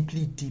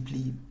deeply,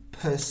 deeply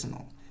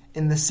personal,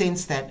 in the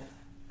sense that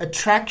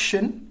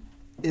attraction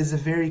is a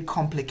very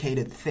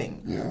complicated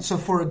thing. Yeah. So,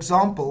 for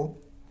example,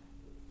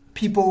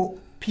 people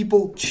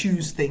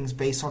choose things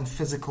based on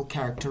physical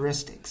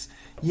characteristics.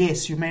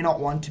 Yes, you may not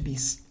want to be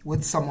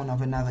with someone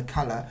of another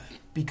color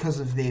because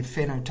of their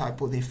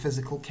phenotype or their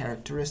physical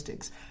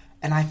characteristics.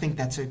 And I think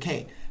that's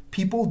okay.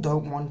 People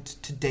don't want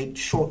to date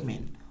short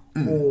men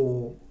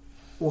or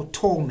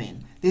tall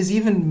men. There's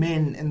even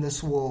men in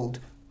this world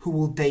who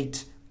will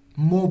date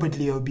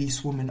morbidly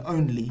obese women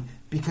only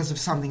because of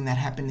something that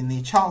happened in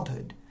their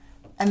childhood.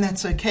 And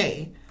that's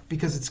okay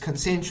because it's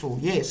consensual.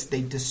 Yes,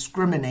 they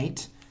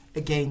discriminate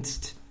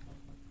against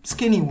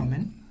skinny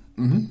women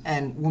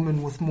and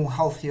women with more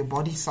healthier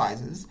body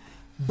sizes,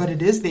 but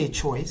it is their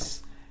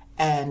choice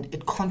and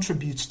it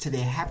contributes to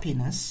their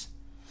happiness.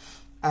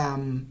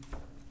 And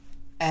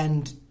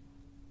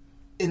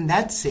in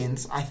that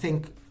sense, I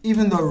think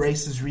even though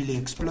race is really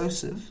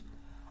explosive,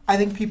 I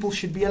think people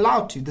should be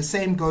allowed to. The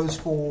same goes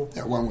for...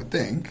 Yeah, one would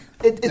think.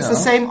 It's the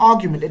same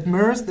argument. It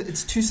mirrors...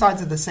 It's two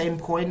sides of the same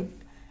coin.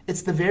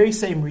 It's the very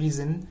same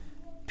reason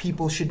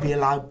people should be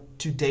allowed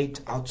to date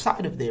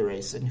outside of their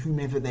race and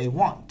whomever they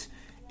want.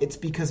 It's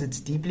because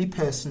it's deeply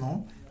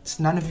personal. It's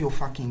none of your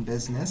fucking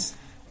business.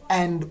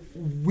 And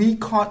we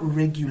can't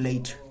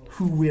regulate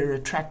who we're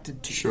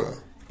attracted to. Sure.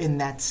 In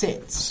that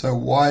sense. So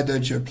why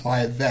don't you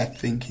apply that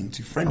thinking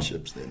to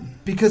friendships then?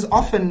 Because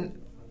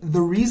often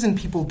the reason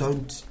people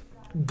don't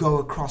go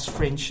across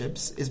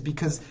friendships is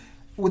because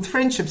with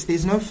friendships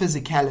there's no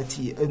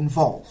physicality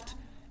involved.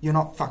 You're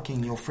not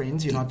fucking your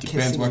friends. You're not kissing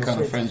your friends. Depends what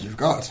kind of friends you've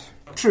got.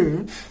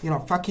 True. You're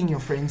not fucking your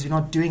friends. You're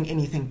not doing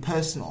anything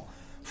personal.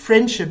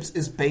 Friendships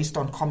is based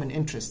on common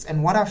interests.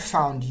 And what I've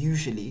found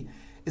usually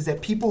is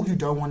that people who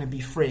don't want to be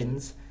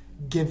friends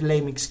give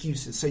lame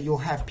excuses. So you'll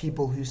have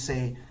people who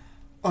say,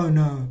 oh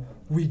no,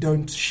 we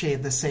don't share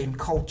the same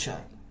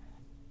culture.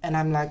 And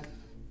I'm like,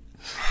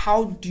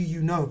 how do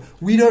you know?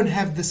 We don't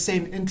have the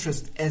same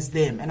interest as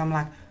them. And I'm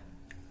like,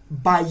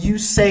 by you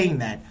saying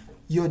that,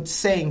 you're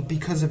saying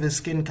because of his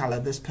skin color,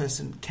 this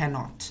person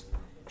cannot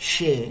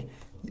share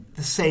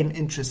the same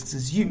interests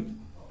as you.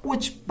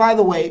 which, by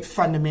the way,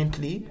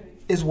 fundamentally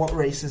is what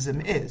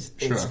racism is.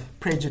 Sure. It's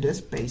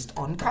prejudice based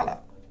on color.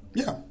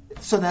 Yeah.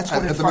 So that's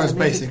what At the most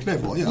basic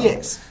level, yeah.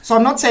 Yes. So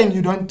I'm not saying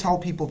you don't tell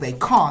people they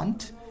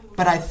can't,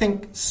 but I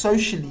think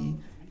socially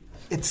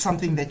it's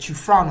something that you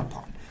frown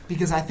upon,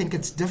 because I think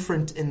it's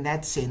different in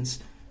that sense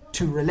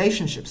to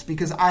relationships.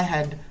 Because I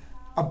had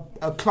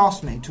a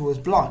classmate who was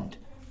blonde,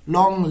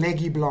 long,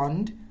 leggy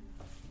blonde,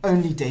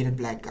 only dated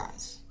black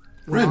guys.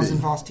 When I was in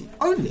varsity.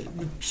 Only.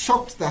 It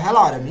shocked the hell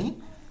out of me.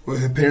 Were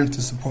her parents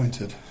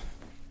disappointed?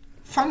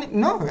 Funny,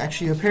 no,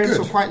 actually, her parents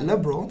were quite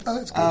liberal. Oh,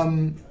 that's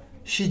good.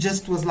 She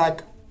just was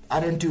like, I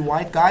don't do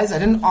white guys. I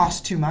didn't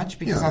ask too much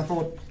because I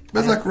thought... But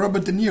it's like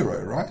Robert De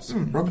Niro, right?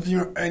 Robert De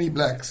Niro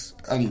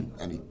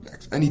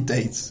only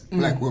dates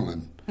black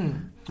women.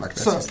 Like,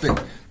 that's his thing.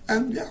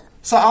 And, yeah.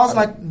 So I was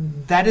like,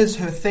 that is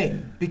her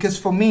thing. Because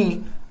for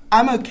me,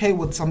 I'm okay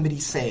with somebody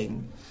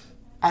saying,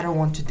 I don't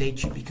want to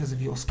date you because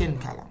of your skin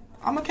color.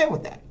 I'm okay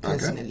with that,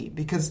 personally. Okay.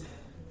 Because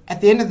at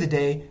the end of the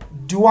day,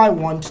 do I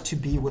want to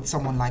be with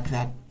someone like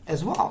that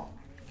as well?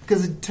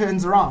 Because it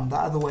turns around the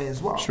other way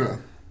as well. Sure.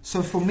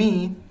 So for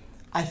me,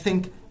 I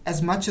think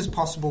as much as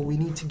possible, we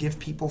need to give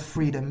people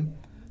freedom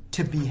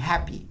to be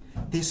happy.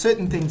 There's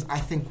certain things I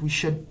think we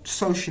should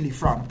socially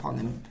frown upon,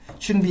 and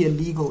it shouldn't be a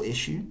legal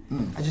issue.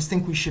 I just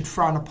think we should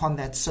frown upon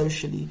that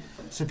socially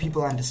so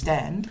people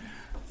understand.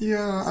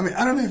 Yeah, I mean,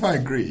 I don't know if I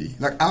agree.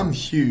 Like, I'm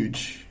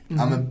huge.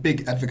 I'm a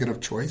big advocate of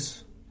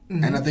choice.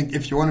 And I think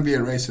if you want to be a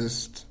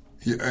racist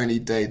who only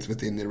dates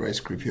within their race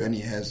group, who only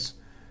has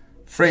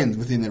friends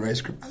within their race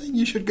group, I think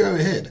you should go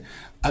ahead.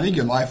 I think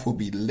your life will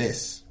be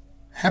less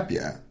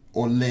happier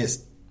or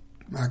less,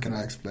 how can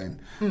I explain?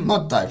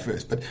 Not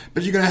diverse, but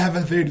you're going to have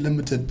a very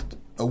limited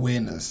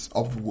awareness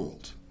of the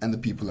world and the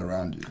people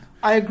around you.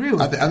 I agree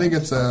with that. I think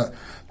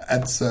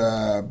it's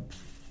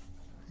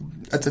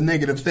a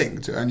negative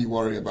thing to only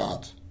worry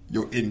about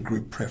your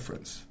in-group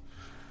preference.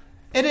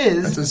 It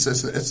is.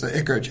 It's an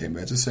echo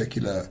chamber. It's a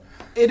circular.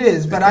 It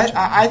is, but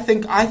I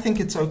think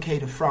it's okay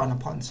to frown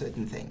upon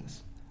certain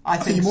things. I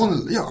think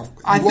so.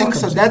 I think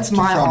so. That's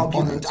my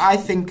argument. I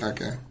think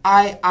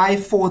I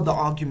forward the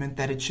argument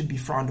that it should be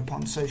frowned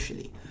upon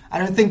socially. I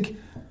don't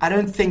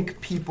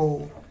think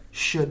people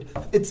should.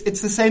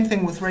 It's the same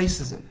thing with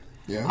racism.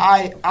 Yeah.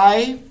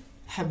 I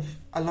have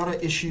a lot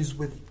of issues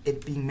with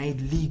it being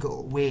made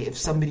legal, where if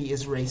somebody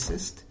is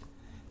racist,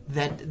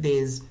 that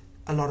there's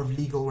a lot of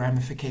legal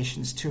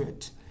ramifications to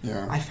it.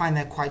 Yeah. I find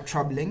that quite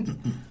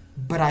troubling.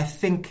 But I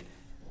think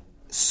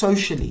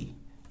socially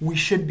we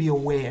should be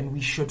aware and we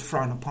should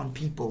frown upon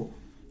people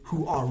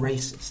who are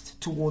racist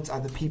towards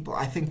other people.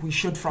 I think we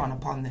should frown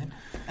upon them.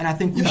 And I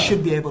think we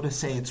should be able to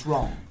say it's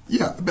wrong.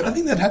 Yeah, but I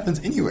think that happens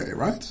anyway,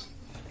 right?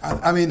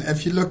 I mean,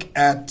 if you look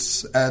at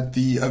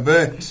the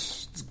overt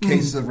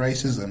cases of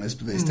racism, as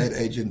the estate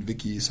agent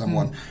Vicky,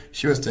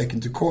 she was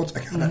taken to court.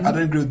 I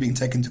don't agree with being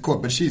taken to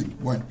court, but she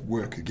won't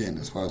work again,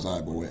 as far as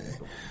I'm aware.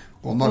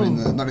 Well, not in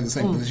the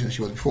same position as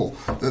she was before.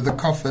 The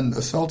coffin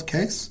assault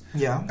case.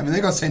 Yeah. I mean,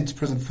 they got sent to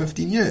prison for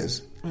 15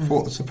 years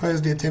for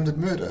supposedly attempted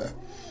murder.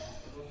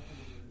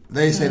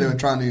 They say they were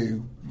trying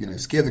to,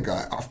 scare the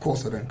guy. Of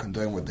course, I don't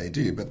condone what they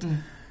do, but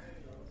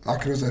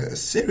like, it was a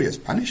serious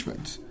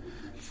punishment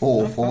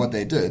for what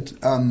they did.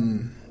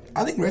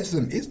 I think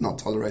racism is not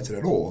tolerated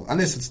at all,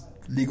 unless it's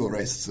legal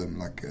racism,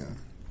 like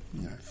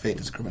fair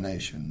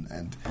discrimination,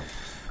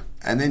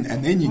 and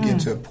then you get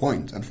to a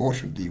point,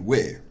 unfortunately,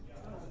 where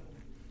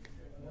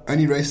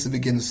only racism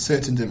against a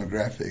certain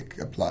demographic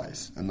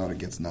applies, and not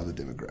against another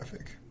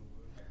demographic.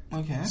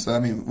 Okay. So I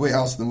mean, where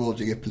else in the world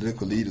do you get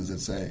political leaders that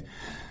say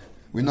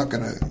we're not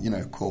going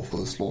to call for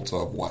the slaughter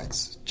of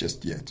whites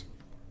just yet?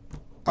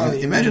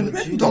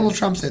 Imagine Donald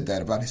Trump said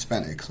that about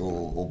Hispanics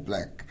or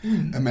black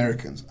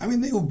Americans. I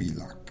mean, they will be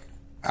like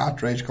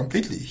outraged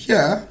completely.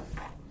 Here,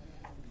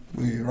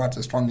 we write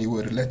a strongly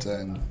worded letter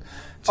and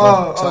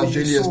tell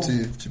Julius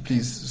to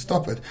please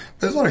stop it.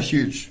 But it's not a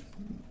huge,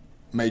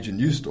 major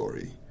news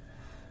story.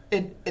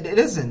 It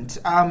isn't.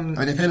 I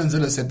mean, if Helen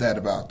Ziller said that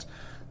about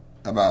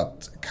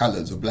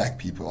colours or black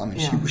people, I mean,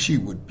 she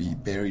would be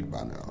buried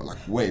by now, like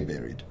way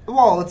buried.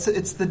 Well,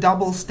 it's the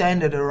double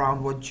standard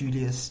around what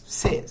Julius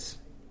says.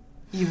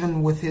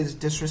 Even with his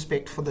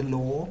disrespect for the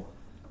law,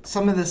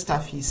 some of the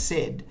stuff he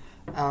said,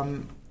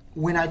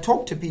 when I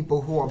talk to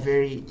people who are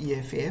very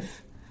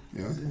EFF,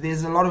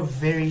 there's a lot of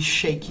very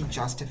shaky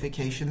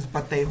justifications,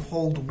 but they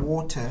hold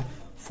water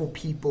for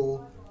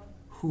people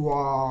who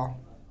are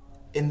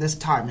in this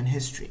time in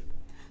history.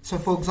 So,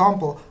 for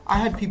example, I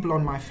had people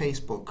on my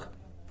Facebook,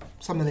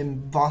 some of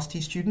them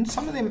varsity students,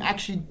 some of them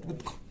actually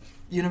with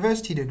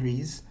university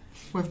degrees,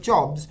 who have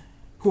jobs,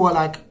 who are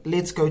like,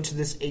 let's go to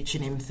this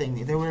H&M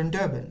thing. They were in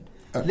Durban.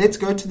 Let's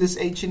go to this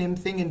H&M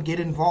thing and get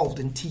involved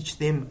and teach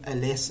them a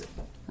lesson.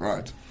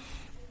 Right.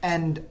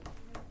 And,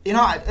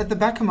 at the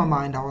back of my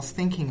mind, I was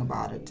thinking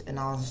about it, and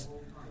I was,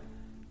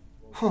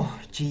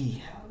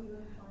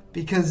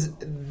 because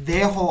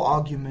their whole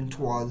argument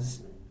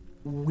was,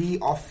 we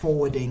are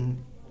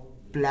forwarding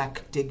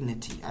black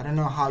dignity. I don't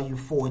know how you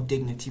forward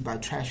dignity by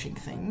trashing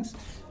things.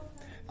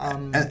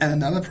 And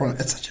another problem,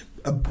 it's such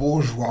a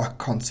bourgeois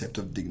concept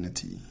of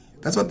dignity.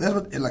 That's what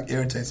like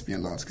irritates me a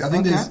lot. I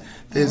think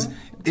there's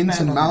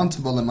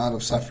insurmountable amount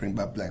of suffering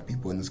by black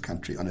people in this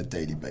country on a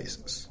daily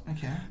basis.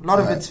 Okay, a lot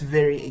of it's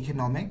very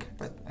economic,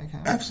 but okay.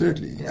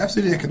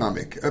 Absolutely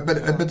economic.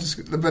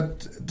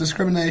 But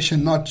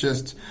discrimination, not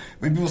just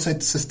when people say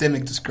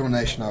systemic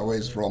discrimination, I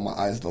always roll my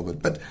eyes a little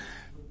bit. But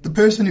the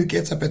person who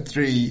gets up at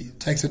 3,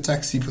 takes a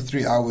taxi for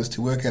 3 hours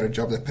to work at a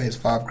job that pays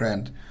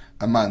 $5,000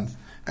 a month,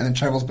 and then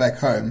travels back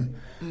home,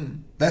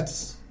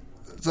 it's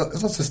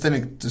not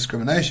systemic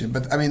discrimination,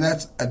 but I mean,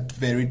 that's a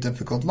very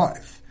difficult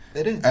life.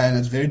 It is. And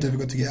it's very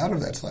difficult to get out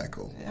of that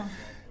cycle. Yeah.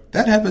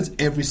 That happens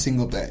every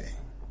single day.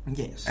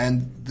 Yes.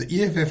 And the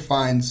EFF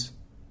finds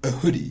a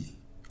hoodie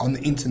on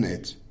the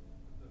internet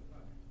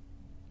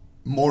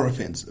more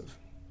offensive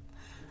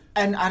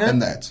than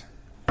that.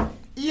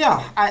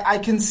 Yeah, I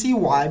can see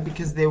why,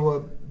 because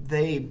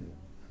the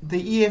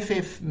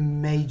EFF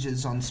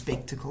majors on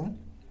spectacle.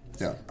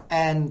 Yeah.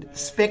 And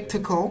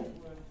spectacle,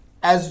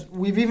 as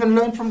we've even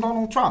learned from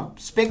Donald Trump,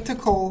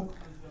 spectacle,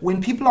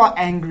 when people are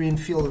angry and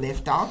feel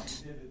left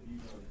out,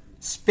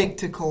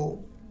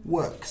 spectacle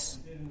works.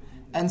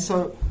 And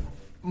so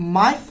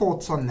my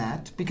thoughts on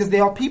that, because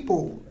there are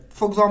people,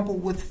 for example,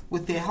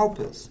 with their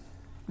helpers.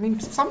 I mean,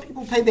 some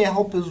people pay their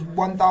helpers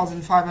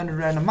 1,500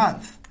 Rand a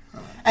month.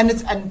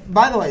 And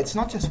by the way, it's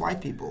not just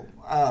white people.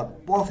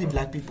 Wealthy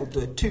black people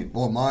do it too.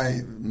 Well,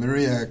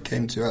 Maria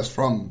came to us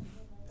from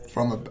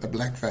a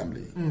black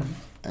family,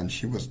 and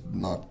she was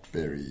not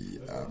very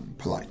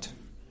polite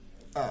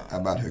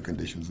about her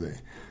conditions there.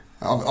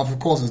 Of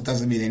course, it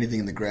doesn't mean anything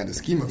in the grander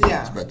scheme of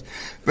things, but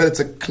it's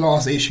a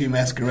class issue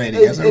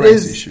masquerading as a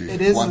race issue.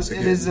 It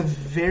is a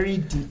very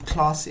deep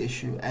class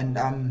issue, and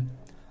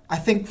I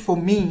think for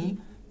me,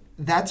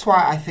 that's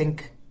why I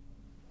think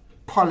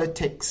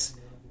politics,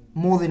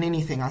 more than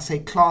anything, I say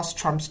class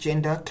trumps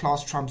gender,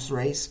 class trumps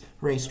race,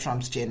 race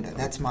trumps gender.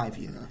 That's my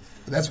view. Yeah.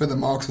 That's where the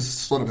Marxists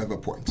sort of have a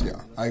point.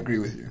 Yeah, I agree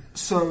with you.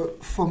 So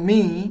for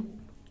me,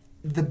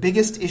 the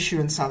biggest issue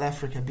in South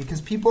Africa,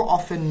 because people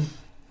often,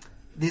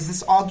 there's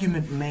this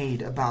argument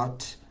made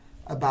about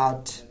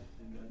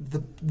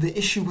the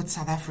issue with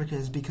South Africa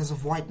is because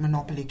of white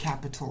monopoly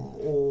capital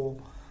or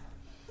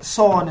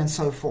so on and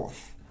so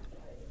forth.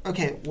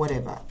 Okay,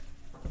 whatever.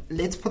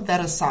 Let's put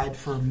that aside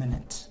for a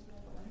minute.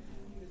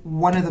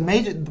 One of the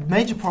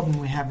major problem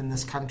we have in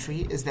this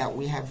country is that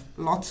we have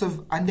lots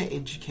of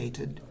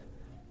undereducated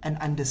and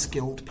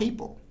underskilled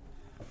people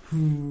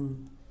who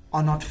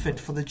are not fit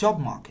for the job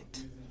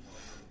market.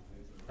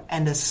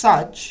 And as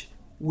such,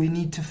 we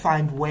need to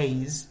find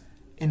ways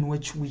in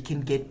which we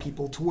can get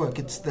people to work.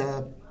 It's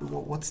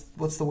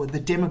what's the word? The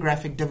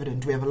demographic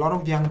dividend. We have a lot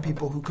of young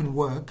people who can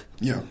work,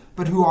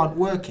 but who aren't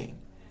working.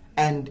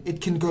 And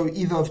it can go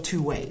either of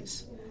two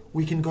ways.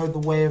 We can go the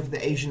way of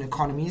the Asian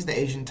economies, the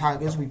Asian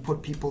tigers. We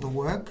put people to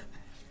work,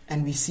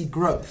 and we see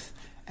growth,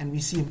 and we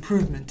see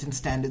improvement in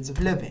standards of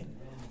living.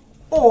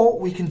 Or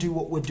we can do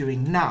what we're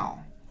doing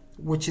now,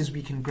 which is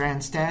we can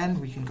grandstand,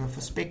 we can go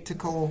for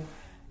spectacle,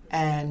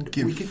 and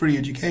give free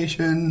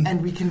education.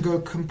 And we can go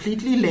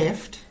completely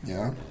left.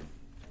 Yeah.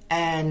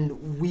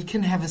 And we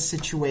can have a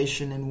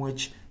situation in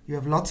which you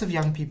have lots of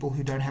young people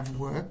who don't have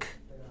work,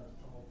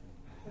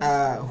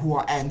 who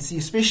are antsy,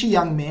 especially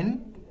young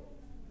men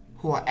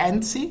who are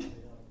antsy,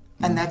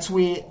 and that's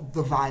where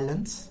the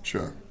violence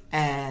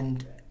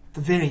and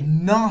the very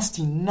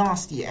nasty,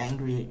 nasty,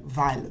 angry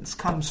violence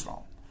comes from.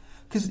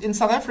 Because in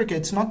South Africa,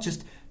 it's not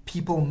just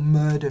people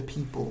murder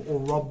people or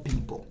rob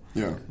people.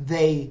 Yeah.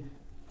 They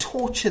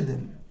torture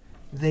them.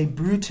 They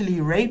brutally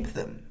rape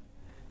them.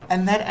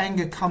 And that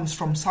anger comes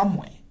from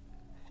somewhere.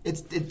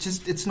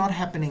 It's not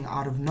happening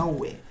out of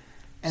nowhere.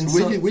 And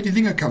so where do you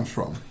think it comes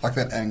from, like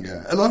that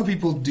anger? A lot of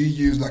people do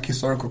use like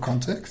historical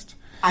context.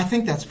 I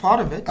think that's part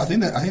of it. I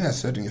think that's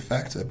certainly a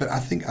factor, but I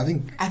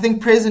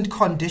think present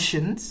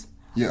conditions.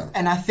 Yeah.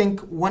 And I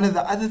think one of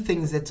the other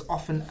things that's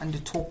often under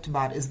talked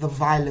about is the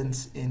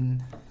violence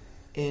in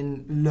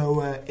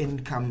lower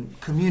income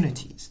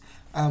communities.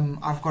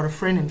 I've got a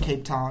friend in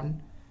Cape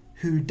Town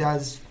who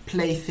does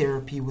play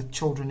therapy with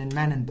children in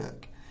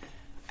Manenberg.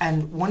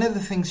 And one of the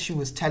things she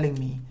was telling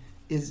me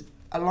is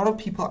a lot of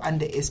people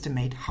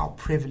underestimate how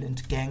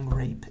prevalent gang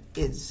rape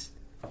is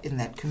in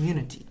that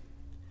community.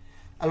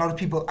 A lot of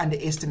people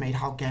underestimate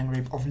how gang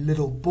rape of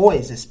little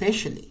boys,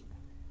 especially,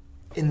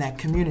 in that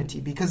community.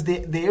 Because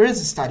there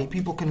is a study,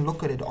 people can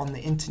look at it on the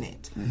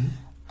internet.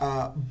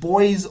 Mm-hmm.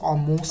 Boys are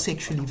more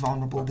sexually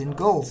vulnerable than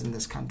girls in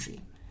this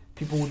country.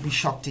 People would be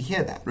shocked to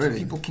hear that. Really?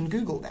 People can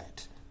Google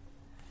that.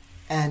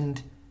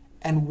 And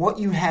what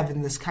you have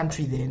in this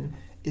country then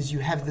is you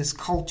have this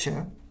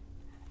culture,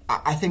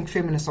 I think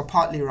feminists are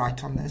partly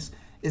right on this,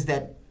 is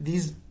that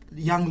these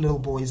young little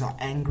boys are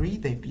angry,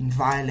 they've been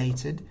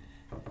violated,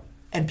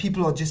 and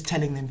people are just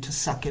telling them to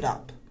suck it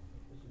up.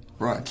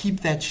 Right.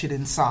 Keep that shit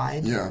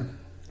inside. Yeah.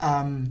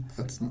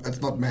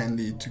 It's not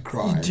manly to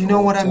cry. Do you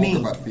know what I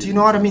mean? Do you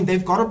know what I mean?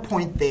 They've got a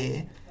point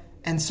there.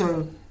 And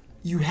so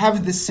you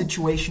have this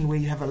situation where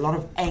you have a lot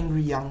of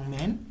angry young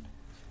men.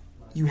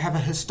 You have a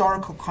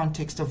historical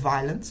context of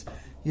violence.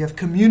 You have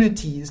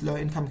communities,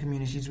 low-income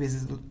communities,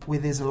 where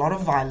there's a lot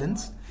of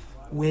violence,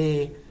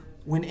 where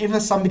whenever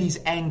somebody's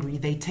angry,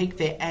 they take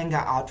their anger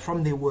out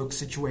from their work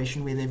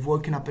situation where they've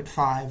woken up at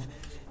 5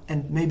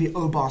 and maybe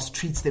Obas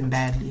treats them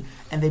badly,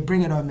 and they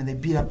bring it home and they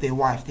beat up their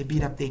wife, they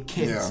beat up their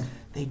kids,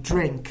 they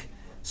drink.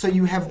 So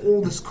you have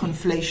all this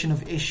conflation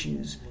of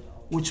issues,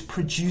 which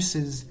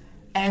produces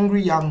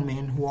angry young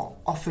men who are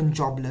often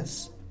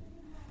jobless,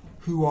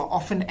 who are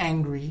often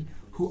angry,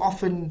 who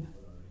often,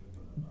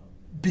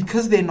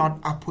 because they're not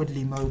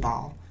upwardly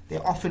mobile, they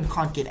often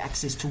can't get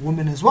access to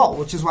women as well,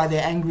 which is why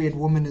they're angry at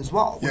women as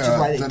well, which is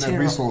why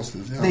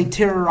they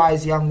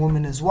terrorize young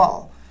women as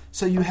well.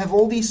 So you have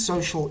all these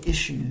social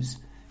issues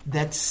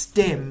that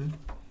stem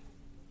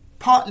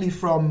partly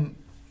from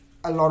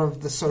a lot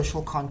of the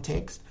social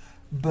context,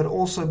 but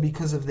also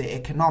because of the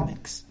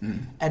economics.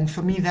 And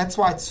for me, that's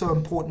why it's so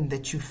important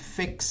that you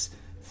fix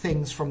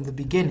things from the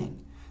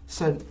beginning.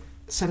 So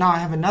now I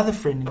have another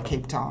friend in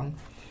Cape Town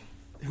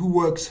who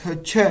works, her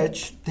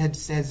church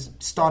has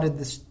started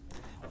this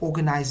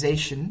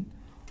organization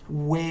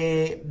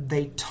where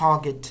they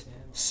target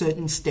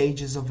certain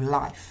stages of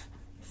life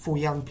for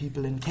young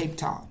people in Cape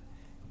Town.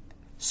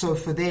 So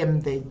for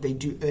them, they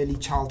do early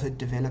childhood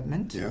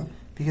development. Yeah.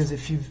 Because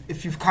if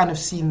you've kind of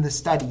seen the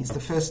studies, the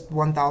first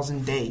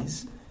 1,000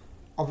 days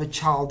of a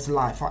child's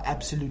life are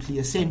absolutely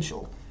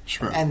essential.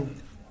 Sure. And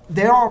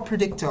they are a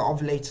predictor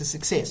of later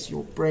success,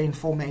 your brain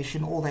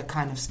formation, all that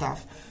kind of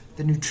stuff.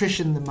 The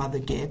nutrition the mother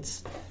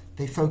gets,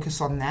 they focus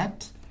on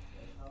that.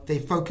 They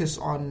focus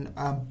on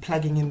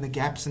plugging in the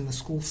gaps in the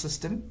school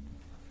system.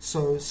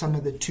 So some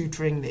of the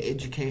tutoring, the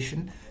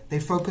education. They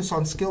focus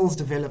on skills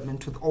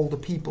development with older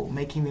people,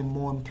 making them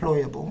more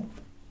employable.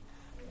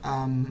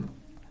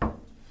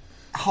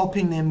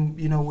 Helping them,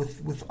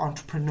 with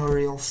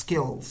entrepreneurial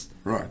skills.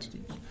 Right.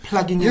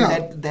 Plugging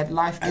in that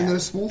life gap. And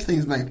those small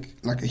things make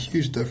like a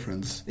huge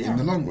difference in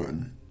the long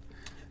run.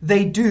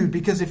 They do,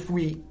 because if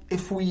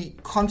we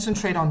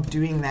concentrate on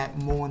doing that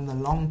more in the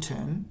long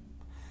term,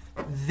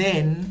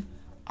 then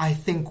I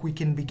think we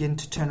can begin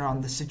to turn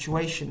around the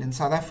situation in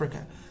South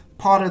Africa.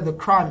 Part of the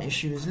crime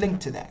issue is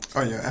linked to that.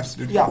 Oh, yeah,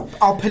 absolutely. Yeah,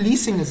 our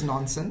policing is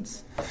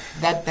nonsense.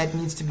 That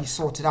needs to be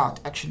sorted out,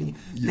 actually.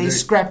 They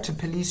scrapped a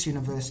police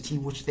university,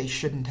 which they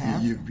shouldn't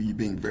have. You're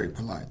being very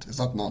polite. It's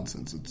not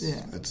nonsense.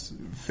 It's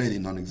fairly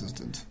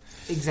non-existent.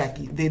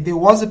 Exactly. There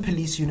was a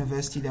police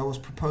university that was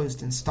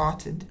proposed and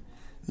started,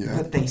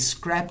 but they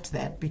scrapped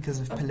that because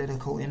of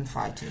political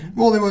infighting.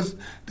 Well, there was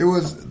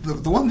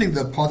the one thing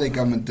the apartheid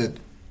government did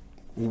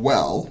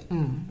well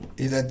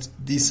is that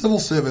the civil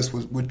service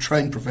would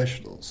train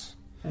professionals.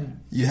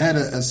 You had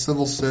a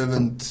civil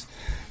servant.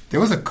 There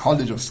was a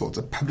college of sorts,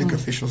 a public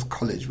officials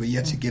college, where you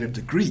had to get a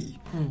degree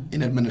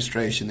in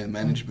administration and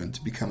management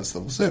to become a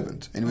civil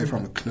servant, anywhere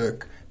from a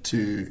clerk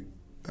to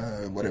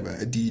a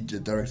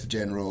director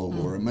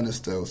general or a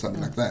minister or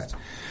something like that.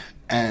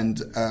 And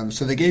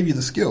so they gave you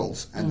the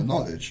skills and the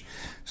knowledge.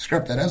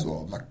 Scrap that as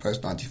well, like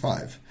post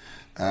 95.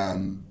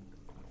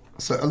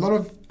 So a lot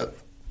of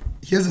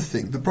here's the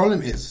thing. The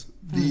problem is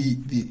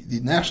the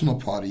National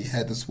Party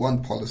had this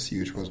one policy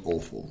which was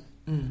awful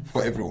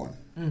for everyone.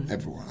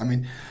 Everyone. I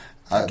mean,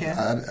 I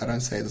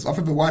don't say this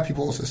often, but white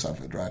people also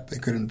suffered, right? They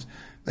couldn't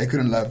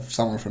love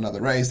someone from another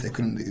race. They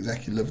couldn't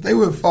exactly live. They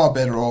were far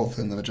better off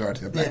than the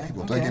majority of black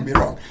people. Don't get me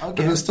wrong. But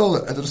it was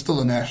still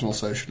a national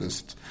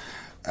socialist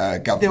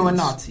government. They were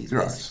Nazis,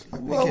 right? basically.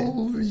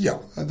 Well,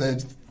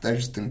 they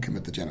just didn't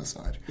commit the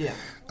genocide. Yeah.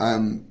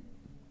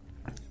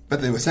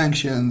 But there were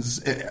sanctions,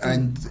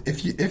 and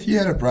if you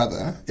had a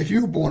brother, if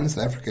you were born in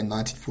South Africa in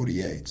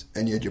 1948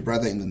 and you had your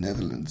brother in the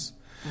Netherlands,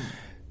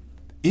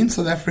 in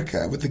South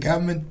Africa, with the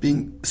government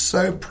being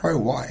so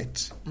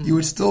pro-white, you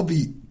would still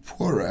be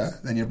poorer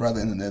than your brother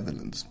in the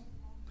Netherlands.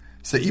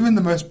 So even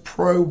the most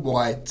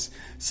pro-white,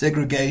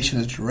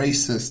 segregationist,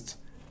 racist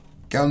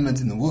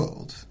government in the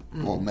world,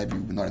 well, maybe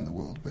not in the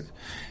world, but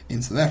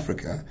in South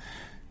Africa,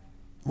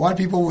 white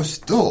people were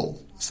still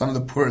some of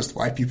the poorest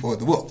white people in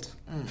the world.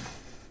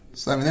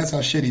 So, I mean, that's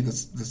how shitty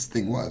this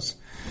thing was.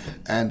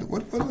 And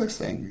what was I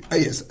saying? Oh,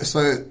 yes.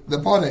 So, the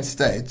apartheid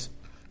state,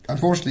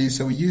 unfortunately,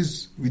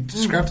 we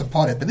scrapped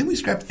apartheid, but then we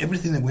scrapped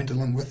everything that went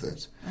along with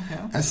it.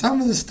 Okay. And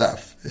some of the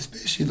stuff,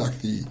 especially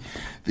like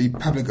the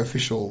public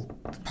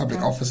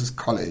officers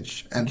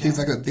college and things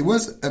like that, there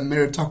was a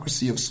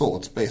meritocracy of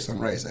sorts based on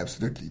race,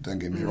 absolutely, don't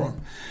get me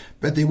wrong.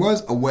 But there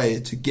was a way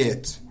to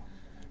get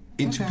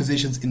into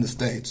positions in the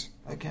state.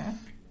 Okay.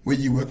 Where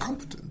you were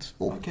competent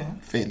or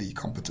fairly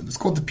competent. It's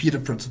called the Peter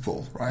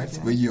Principle, right?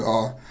 Okay. Where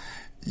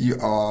you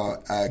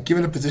are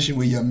given a position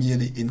where you're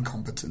merely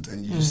incompetent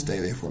and you just stay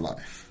there for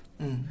life.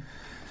 And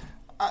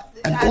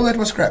all that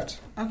was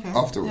scrapped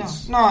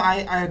afterwards. Yeah. No,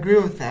 I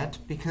agree with that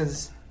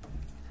because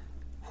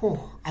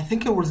I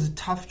think it was a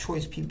tough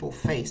choice people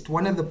faced.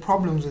 One of the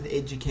problems with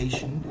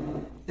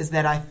education is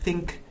that I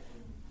think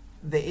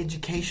the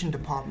education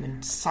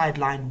department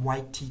sidelined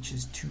white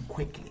teachers too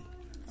quickly.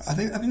 I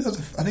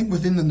think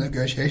within the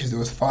negotiations there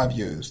was 5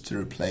 years to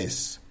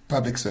replace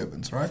public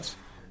servants, right?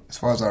 As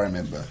far as I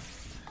remember.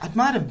 It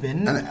might have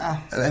been.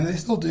 And they're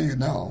still doing it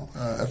now.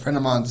 A friend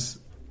of mine's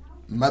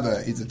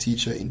mother is a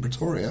teacher in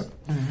Pretoria,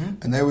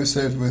 and they were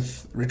served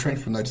with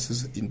retrenchment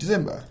notices in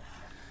December.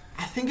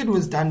 I think it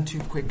was done too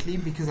quickly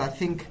because I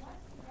think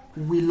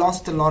we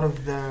lost a lot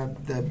of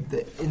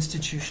the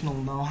institutional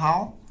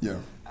know-how. Yeah.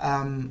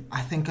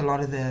 I think a lot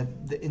of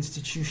the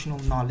institutional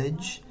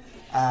knowledge.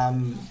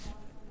 And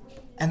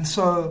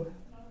so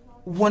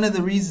one of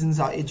the reasons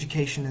our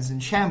education is in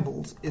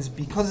shambles is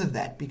because of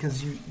that,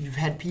 because you've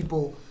had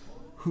people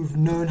who've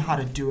known how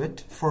to do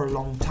it for a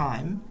long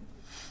time,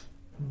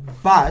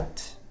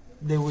 but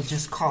they were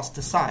just cast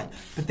aside.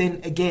 But then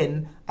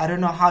again, I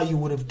don't know how you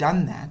would have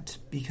done that,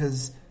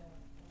 because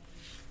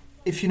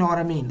if you know what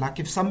I mean, like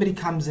if somebody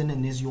comes in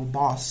and is your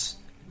boss,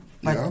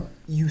 but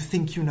you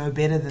think you know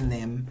better than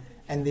them,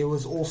 and there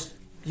was also,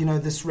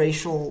 this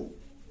racial,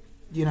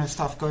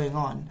 stuff going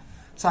on.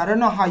 So I don't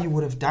know how you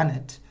would have done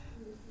it,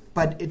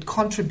 but it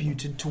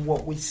contributed to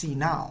what we see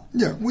now.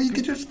 Yeah, well, you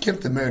could just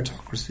keep the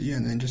meritocracy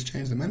and then just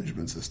change the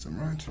management system,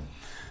 right?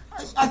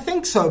 I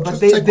think so, but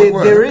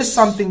there is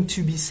something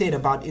to be said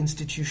about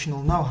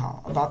institutional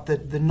know-how, about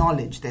the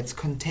knowledge that's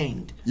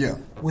contained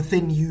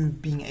within you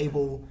being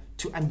able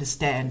to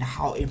understand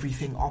how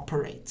everything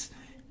operates.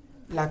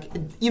 Like,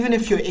 even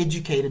if you're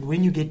educated,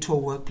 when you get to a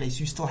workplace,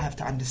 you still have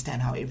to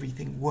understand how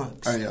everything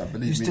works. Oh, yeah,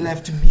 believe me. You still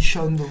have to be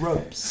shown the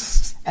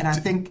ropes. And I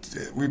think...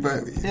 We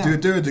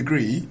do a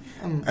degree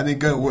and then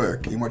go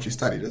work in what you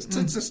studied. It's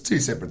just two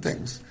separate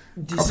things.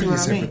 Do you see what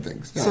I mean?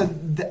 Things. Yeah. So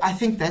I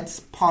think that's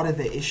part of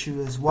the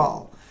issue as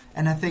well.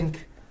 And I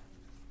think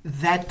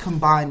that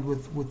combined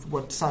with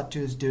what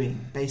SATU is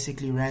doing,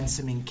 basically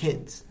ransoming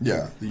kids.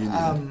 Yeah, the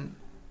union.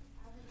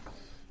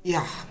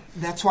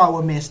 That's why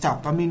we're messed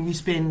up. I mean, we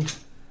spend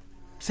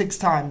 6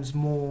 times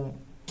more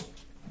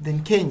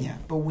than Kenya,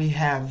 but we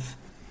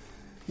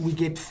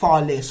get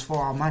far less for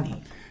our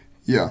money.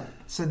 Yeah.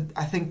 So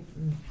I think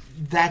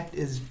that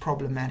is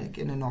problematic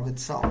in and of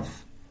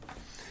itself.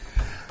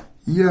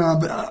 Yeah,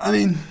 but I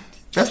mean,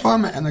 that's why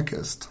I'm an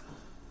anarchist.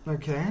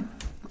 Okay.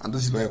 And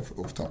this is way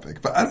off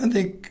topic, but I don't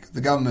think the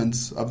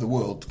governments of the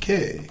world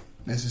care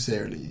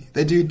necessarily.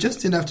 They do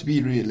just enough to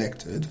be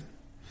re-elected,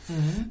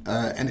 and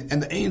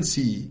the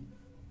ANC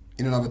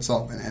in and of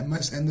itself,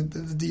 and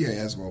the DA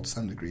as well to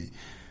some degree,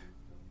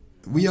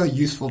 we are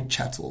useful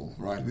chattel,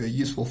 right? We are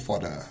useful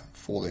fodder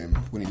for them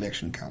when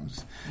election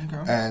comes.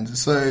 Okay. And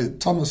so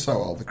Thomas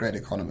Sowell, the great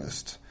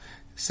economist,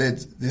 said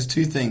there's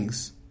 2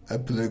 things a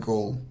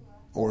political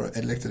or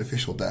an elected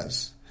official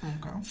does.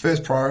 Okay.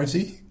 First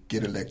priority,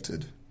 get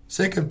elected.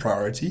 Second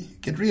priority,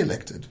 get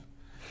re-elected.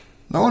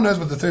 No one knows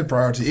what the third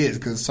priority is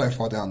because it's so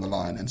far down the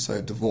line and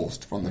so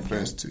divorced from the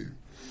first 2.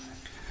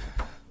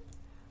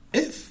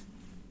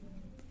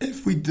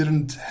 If we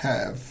didn't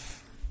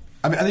have...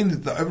 I mean, I think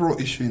that the overall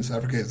issue in South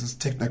Africa is this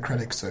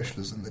technocratic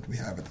socialism that we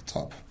have at the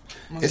top.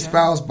 Okay.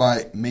 Espoused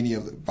by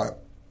by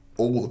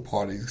all the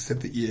parties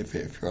except the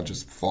EFF, who are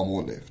just far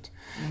more left.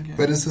 Okay.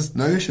 But it's this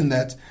notion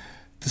that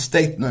the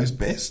state knows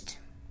best.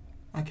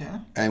 Okay.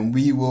 And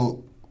we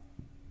will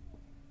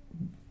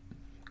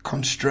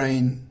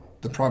constrain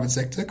the private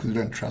sector because we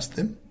don't trust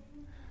them.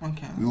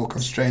 Okay. We will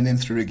constrain them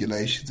through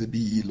regulations, the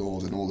BE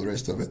laws, and all the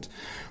rest of it.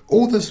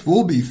 All this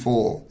will be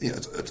for,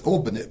 it's all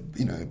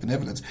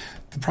benevolence.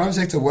 The private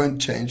sector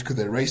won't change because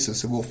they're racist,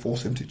 so we'll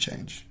force them to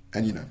change.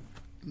 And,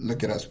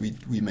 look at us, we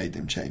made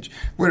them change.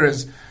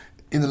 Whereas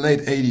in the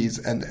late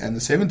 80s and the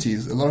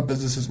 70s, a lot of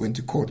businesses went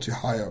to court to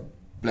hire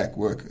black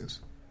workers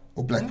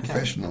or black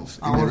professionals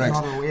in their ranks.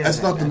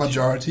 That's not the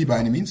majority by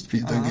any means,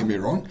 please don't get me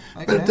wrong,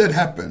 but it did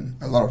happen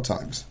a lot of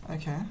times.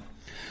 Okay.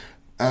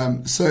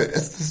 So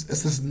it's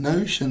this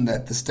notion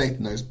that the state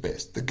knows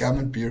best, the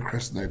government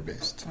bureaucrats know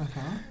best.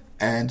 Okay.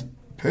 And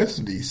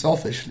personally,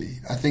 selfishly,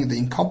 I think the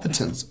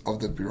incompetence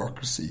of the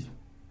bureaucracy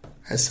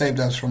has saved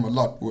us from a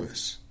lot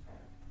worse.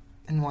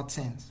 In what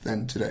sense?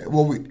 Than today.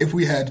 Well, if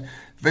we had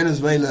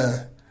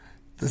Venezuela,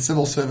 the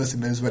civil service in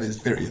Venezuela is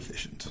very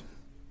efficient.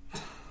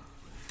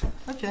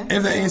 Okay.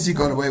 If the ANC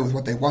got away with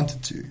what they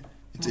wanted to,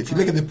 if you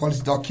look at the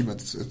policy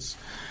documents,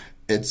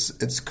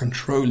 it's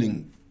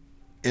controlling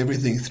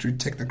everything through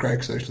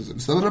technocratic socialism.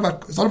 So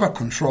it's not about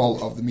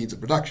control of the means of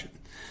production.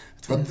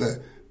 It's about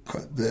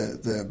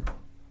the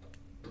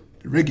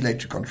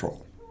regulatory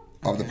control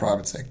of the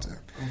private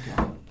sector.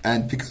 Okay.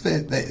 And because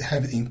they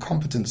have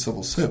incompetent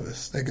civil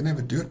service, they can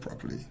never do it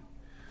properly.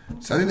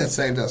 So I think that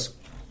saved us,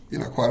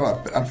 quite a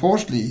lot. But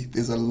unfortunately,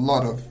 there's a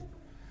lot of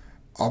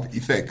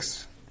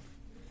effects,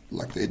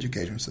 like the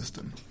education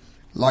system,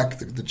 like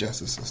the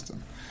justice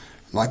system,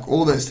 like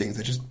all those things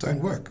that just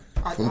don't work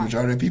for the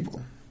majority of people.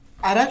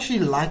 I'd actually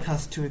like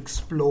us to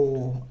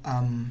explore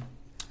the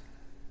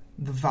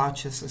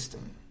voucher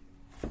system.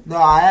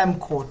 Though I am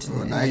caught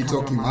in now you're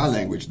talking my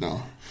language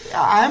now.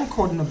 Yeah, I am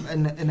caught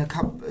in a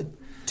couple,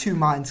 2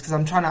 minds because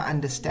I'm trying to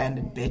understand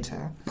it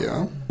better.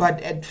 Yeah.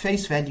 But at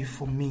face value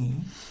for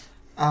me,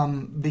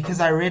 because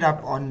I read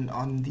up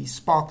on the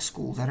Spark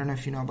schools. I don't know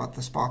if you know about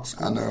the Spark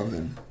schools. I know of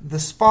them. The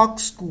Spark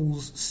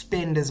schools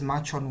spend as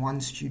much on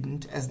one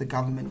student as the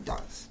government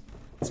does.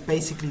 It's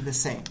basically the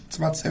same. It's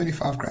about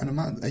 75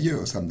 grand a year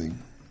or something.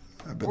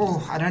 But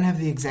I don't have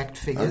the exact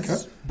figures,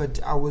 Okay. but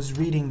I was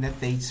reading that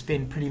they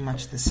spend pretty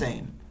much the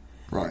same.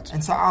 right.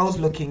 And so I was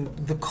looking,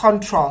 the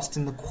contrast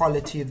in the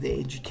quality of their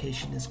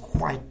education is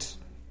quite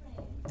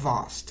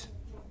vast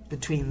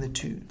between the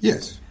two.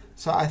 Yes,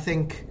 So I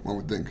think one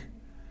would think.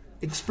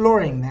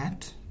 exploring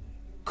that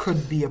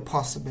could be a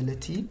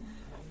possibility.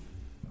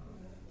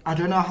 I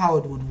don't know how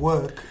it would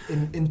work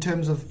in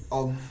terms of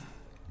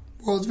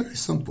Well, it's very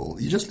simple.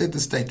 You just let the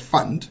state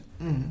fund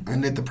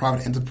and let the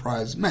private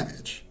enterprise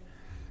manage.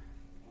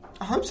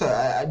 I hope so.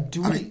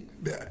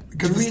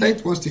 Because the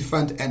state wants to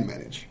fund and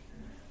manage.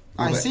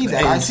 I Well, see the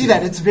that. I ANC. see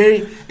that. It's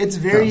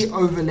very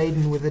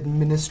overladen with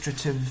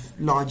administrative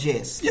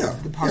largesse. Yeah,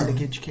 The public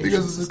yeah. education.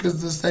 Because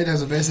the state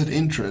has a vested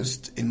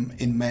interest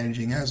in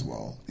managing as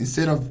well.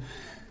 Instead of,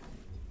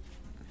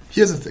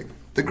 here's the thing: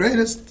 the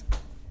greatest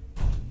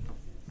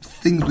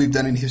things we've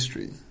done in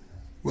history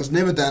was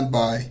never done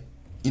by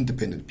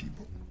independent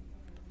people.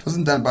 It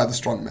wasn't done by the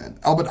strong man.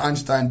 Albert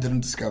Einstein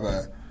didn't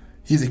discover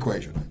his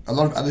equation. A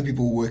lot of other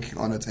people were working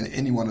on it, and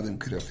any one of them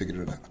could have figured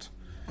it out.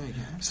 Okay.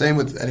 Same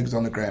with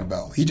Alexander Graham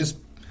Bell.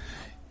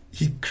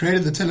 He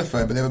created the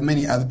telephone, but there were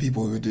many other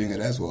people who were doing it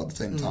as well at the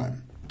same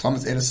time.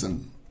 Thomas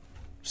Edison,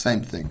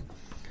 same thing.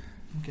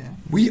 Okay.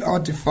 We are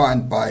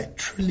defined by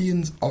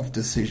trillions of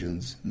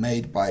decisions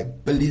made by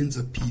billions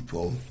of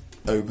people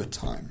over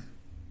time.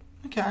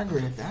 Okay, I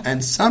agree with that.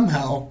 And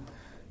somehow,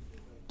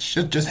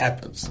 shit just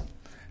happens.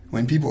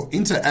 When people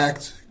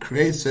interact,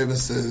 create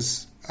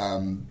services,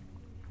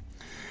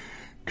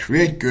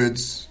 create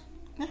goods,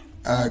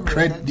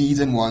 create needs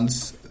and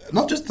wants,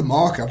 not just the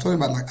market, I'm talking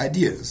about like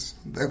ideas.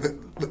 The I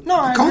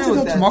agree concept with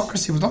of that.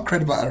 democracy was not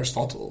created by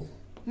Aristotle.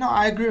 No,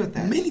 I agree with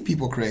that. Many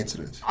people created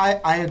it.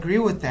 I agree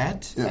with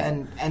that. Yeah.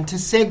 And to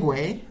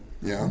segue,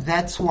 Yeah.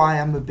 that's why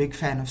I'm a big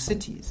fan of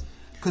cities.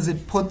 Because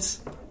it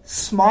puts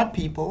smart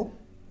people,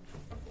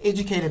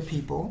 educated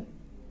people,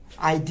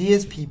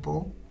 ideas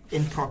people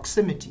in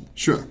proximity.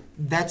 Sure.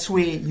 That's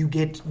where you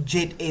get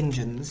jet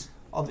engines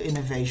of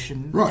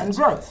innovation Right. and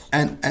growth.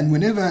 And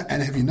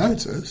have you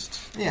noticed,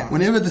 Yeah.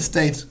 whenever the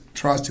state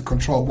tries to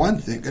control one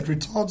thing, it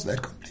retards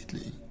that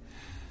completely.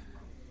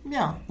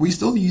 Yeah. We're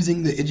still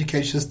using the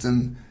education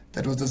system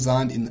that was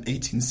designed in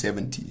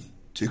 1870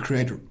 to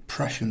create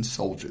Prussian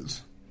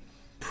soldiers.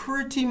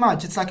 Pretty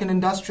much. It's like an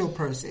industrial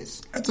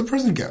process. It's a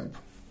prison camp,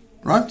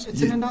 right?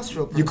 It's an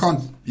industrial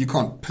process. You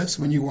can't piss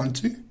when you want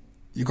to.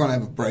 You can't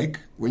have a break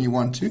when you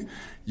want to.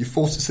 You're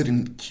forced to sit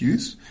in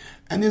queues.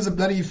 And there's a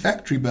bloody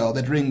factory bell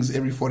that rings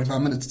every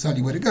 45 minutes to tell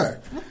you where to go.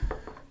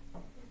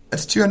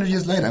 It's 200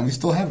 years later and we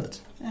still have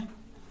it.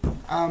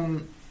 Yeah.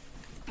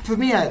 For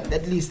me,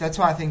 at least, that's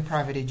why I think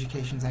private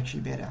education is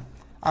actually better.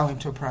 I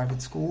went to a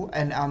private school,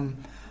 and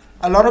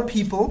a lot of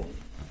people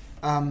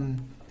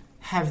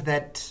have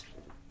that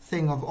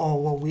thing of,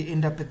 we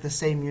end up at the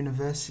same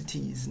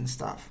universities and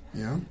stuff.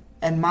 Yeah.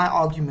 And my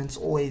argument's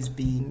always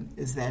been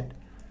is that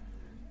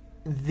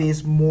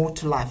there's more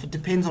to life. It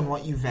depends on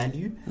what you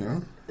value.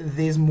 Yeah.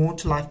 There's more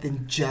to life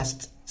than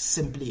just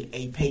simply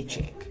a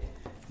paycheck.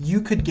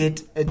 You could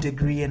get a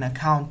degree in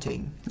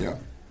accounting Yeah.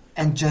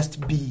 and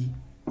just be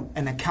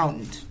an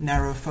accountant,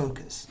 narrow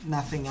focus,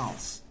 nothing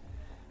else.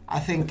 I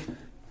think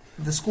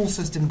the school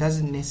system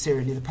doesn't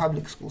necessarily, the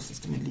public school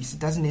system at least, it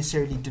doesn't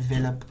necessarily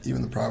develop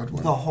Even the private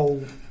one. the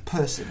whole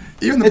person.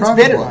 Even the it's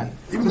private better one.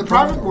 Even the the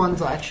private private one.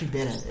 ones are actually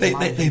better.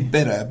 They're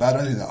better, but I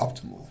don't think they're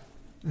optimal.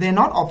 They're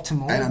not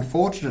optimal. And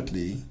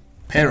unfortunately,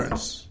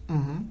 parents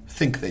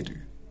think they do.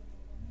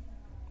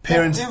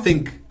 Parents Yeah.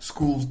 think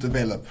schools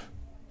develop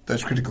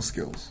those critical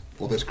skills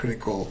or those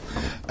critical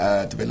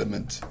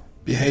development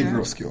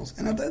behavioral skills.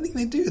 And I don't think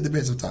they do at the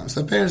best of times.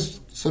 So parents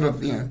sort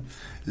of,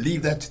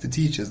 leave that to the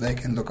teachers. They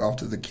can look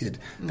after the kid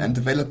and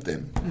develop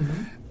them.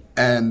 Mm-hmm.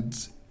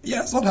 And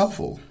yeah, it's not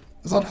helpful.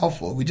 It's not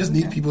helpful. We just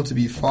need people to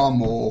be far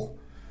more,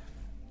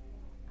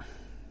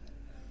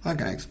 how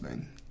can I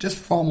explain? Just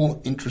far more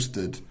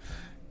interested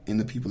in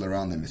the people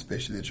around them,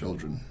 especially their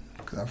children.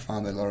 Because I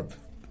found that a lot of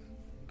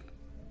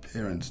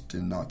parents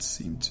do not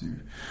seem to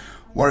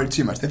worry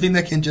too much. They think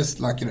they can just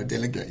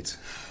delegate.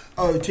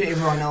 Oh, to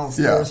everyone else,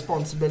 Yeah. the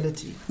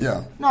responsibility.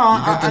 Yeah. No,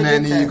 you got the I get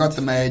nanny, that. you got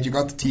the maid, you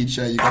got the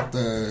teacher, you got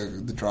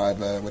the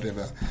driver,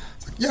 whatever.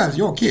 It's like, yeah, it's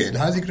your kid.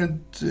 How's he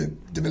going to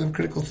develop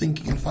critical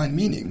thinking and find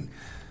meaning?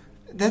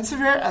 That's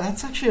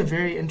actually a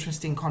very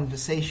interesting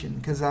conversation,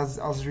 because I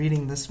was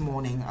reading this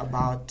morning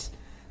about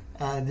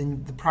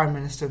the Prime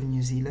Minister of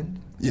New Zealand,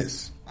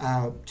 Yes.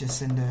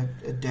 Jacinda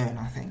Ardern,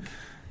 I think,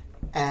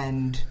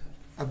 and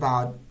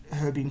about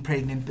her being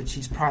pregnant, but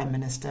she's Prime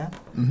Minister.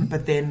 Mm-hmm.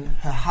 But then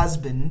her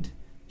husband,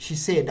 she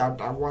said,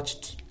 I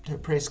watched her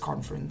press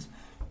conference,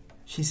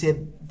 she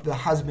said the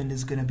husband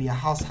is going to be a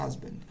house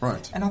husband.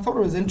 Right. And I thought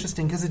it was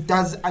interesting because it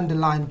does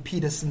underline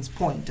Peterson's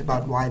point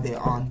about why there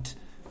aren't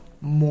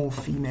more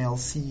female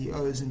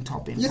CEOs and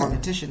top-end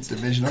politicians.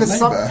 Division of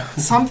Because labour.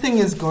 something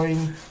is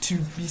going to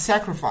be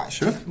sacrificed.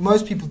 Sure.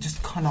 Most people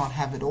just cannot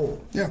have it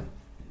all. Yeah.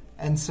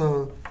 And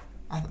so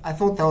I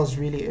thought that was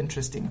really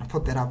interesting. I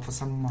put that up for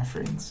some of my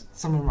friends,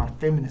 some of my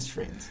feminist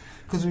friends,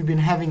 because we've been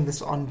having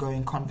this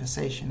ongoing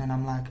conversation, and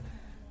I'm like,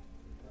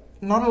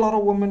 not a lot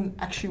of women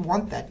actually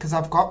want that, because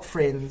I've got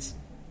friends,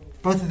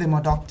 both of them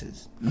are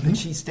doctors, but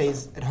she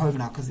stays at home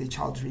now because their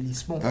child's really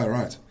small. Oh,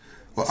 right.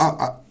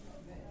 Well,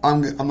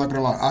 I'm not going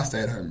to lie, I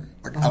stay at home.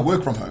 Like, I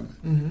work from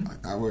home.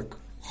 I work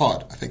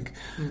hard, I think.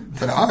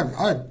 But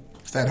I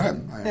stay at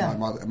home.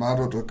 My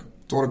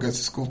daughter goes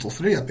to school till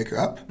 3, I pick her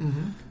up,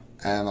 and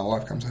my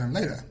wife comes home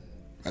later,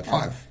 at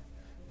 5.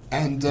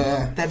 And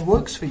that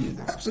works for you,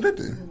 though.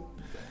 Absolutely.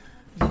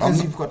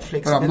 Because you've got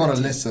flexibility. But I'm not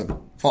a lesser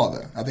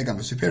father. I think I'm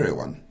a superior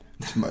one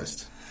to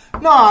most.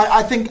 No,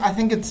 I think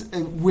it's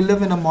we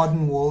live in a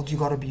modern world. You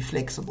got to be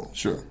flexible.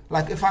 Sure.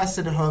 Like if I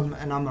sit at home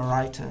and I'm a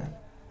writer,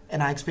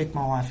 and I expect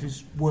my wife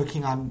who's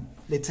working on,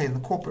 let's say, in the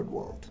corporate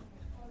world,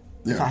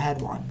 if I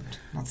had one,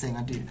 not saying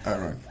I do. Oh,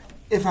 right.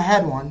 If I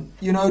had one,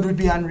 it would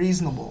be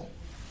unreasonable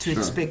to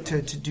expect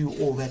her to do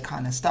all that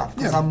kind of stuff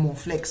because I'm more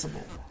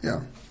flexible.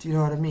 Yeah. Do you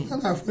know what I mean?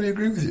 I fully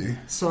agree with you.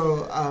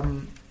 So,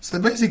 so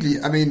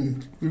basically, I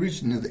mean, we're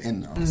reaching near the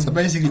end now. So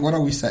basically, what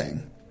are we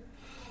saying?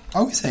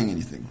 Are we saying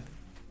anything?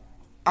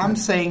 I'm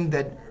saying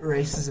that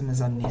racism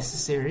is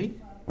unnecessary.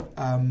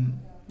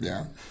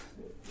 Yeah.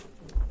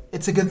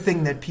 It's a good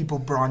thing that people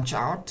branch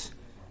out.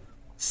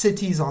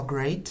 Cities are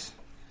great.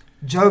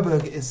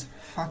 Joburg is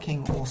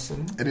fucking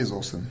awesome. It is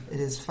awesome. It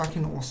is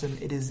fucking awesome.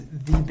 It is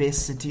the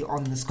best city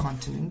on this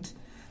continent.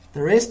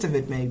 The rest of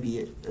it may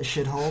be a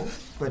shithole,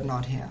 but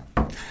not here.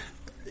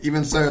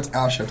 Even so, it's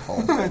our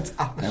shithole. It's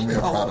our and we are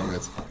proud of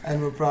it.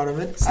 And we're proud of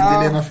it.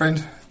 Sindile, my friend,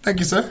 thank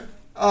you, sir.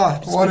 Oh,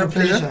 it's been a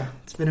pleasure.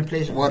 It's been a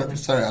pleasure.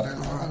 Sorry,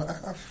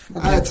 I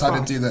forget how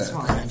to do that.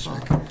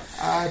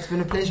 It's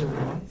been a pleasure,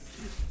 everyone.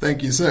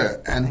 Thank you,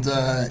 sir. And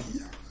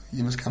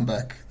you must come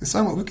back. There's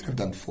so much we could have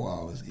done 4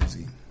 hours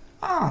easy.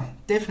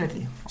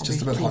 Definitely. It's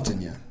just a bit hot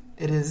in here.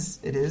 It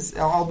is.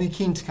 I'll be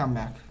keen to come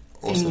back.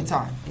 Awesome.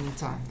 Anytime.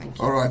 Thank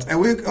you. All right. And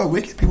where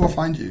can people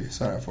find you?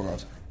 Sorry, I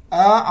forgot.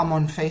 I'm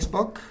on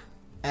Facebook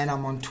and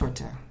I'm on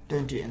Twitter.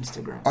 Don't do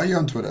Instagram. Are you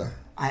on Twitter?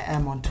 I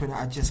am on Twitter.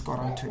 I just got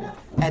on Twitter.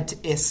 At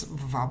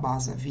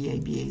 @Vabaza,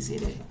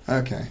 Vabaza.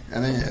 Okay.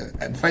 And then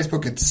at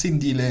Facebook, it's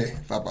Sindile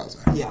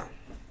Vabaza. Yeah.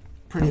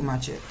 Pretty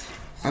much it.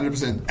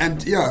 100%.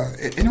 And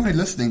anyone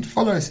listening,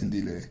 follow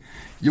Sindile.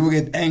 You will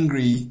get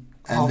angry.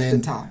 Half the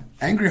time.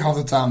 Angry half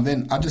the time.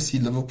 Then I just see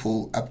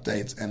Liverpool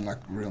updates and like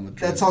Real Madrid.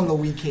 That's on the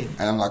weekend.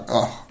 And I'm like,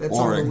 that's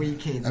boring. On the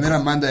weekend. And then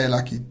on Monday,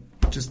 like it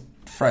just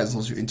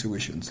frazzles your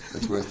intuitions.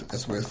 It's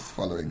worth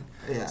following.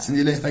 Yeah.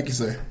 Sindile, thank you,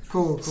 sir.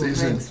 Cool. See you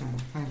Thanks, soon. man.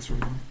 Thanks,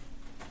 Ruben.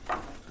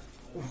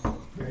 Oh,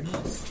 very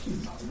nice.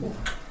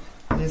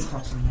 It is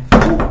hot in here.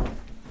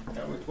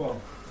 That worked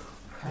well.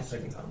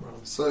 Second time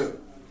round. So,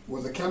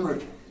 was the camera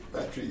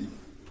battery,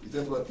 is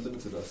that what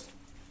limited us?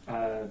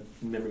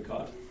 Memory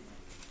card.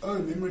 Oh,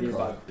 memory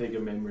card. Bigger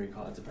memory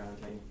cards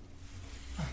apparently.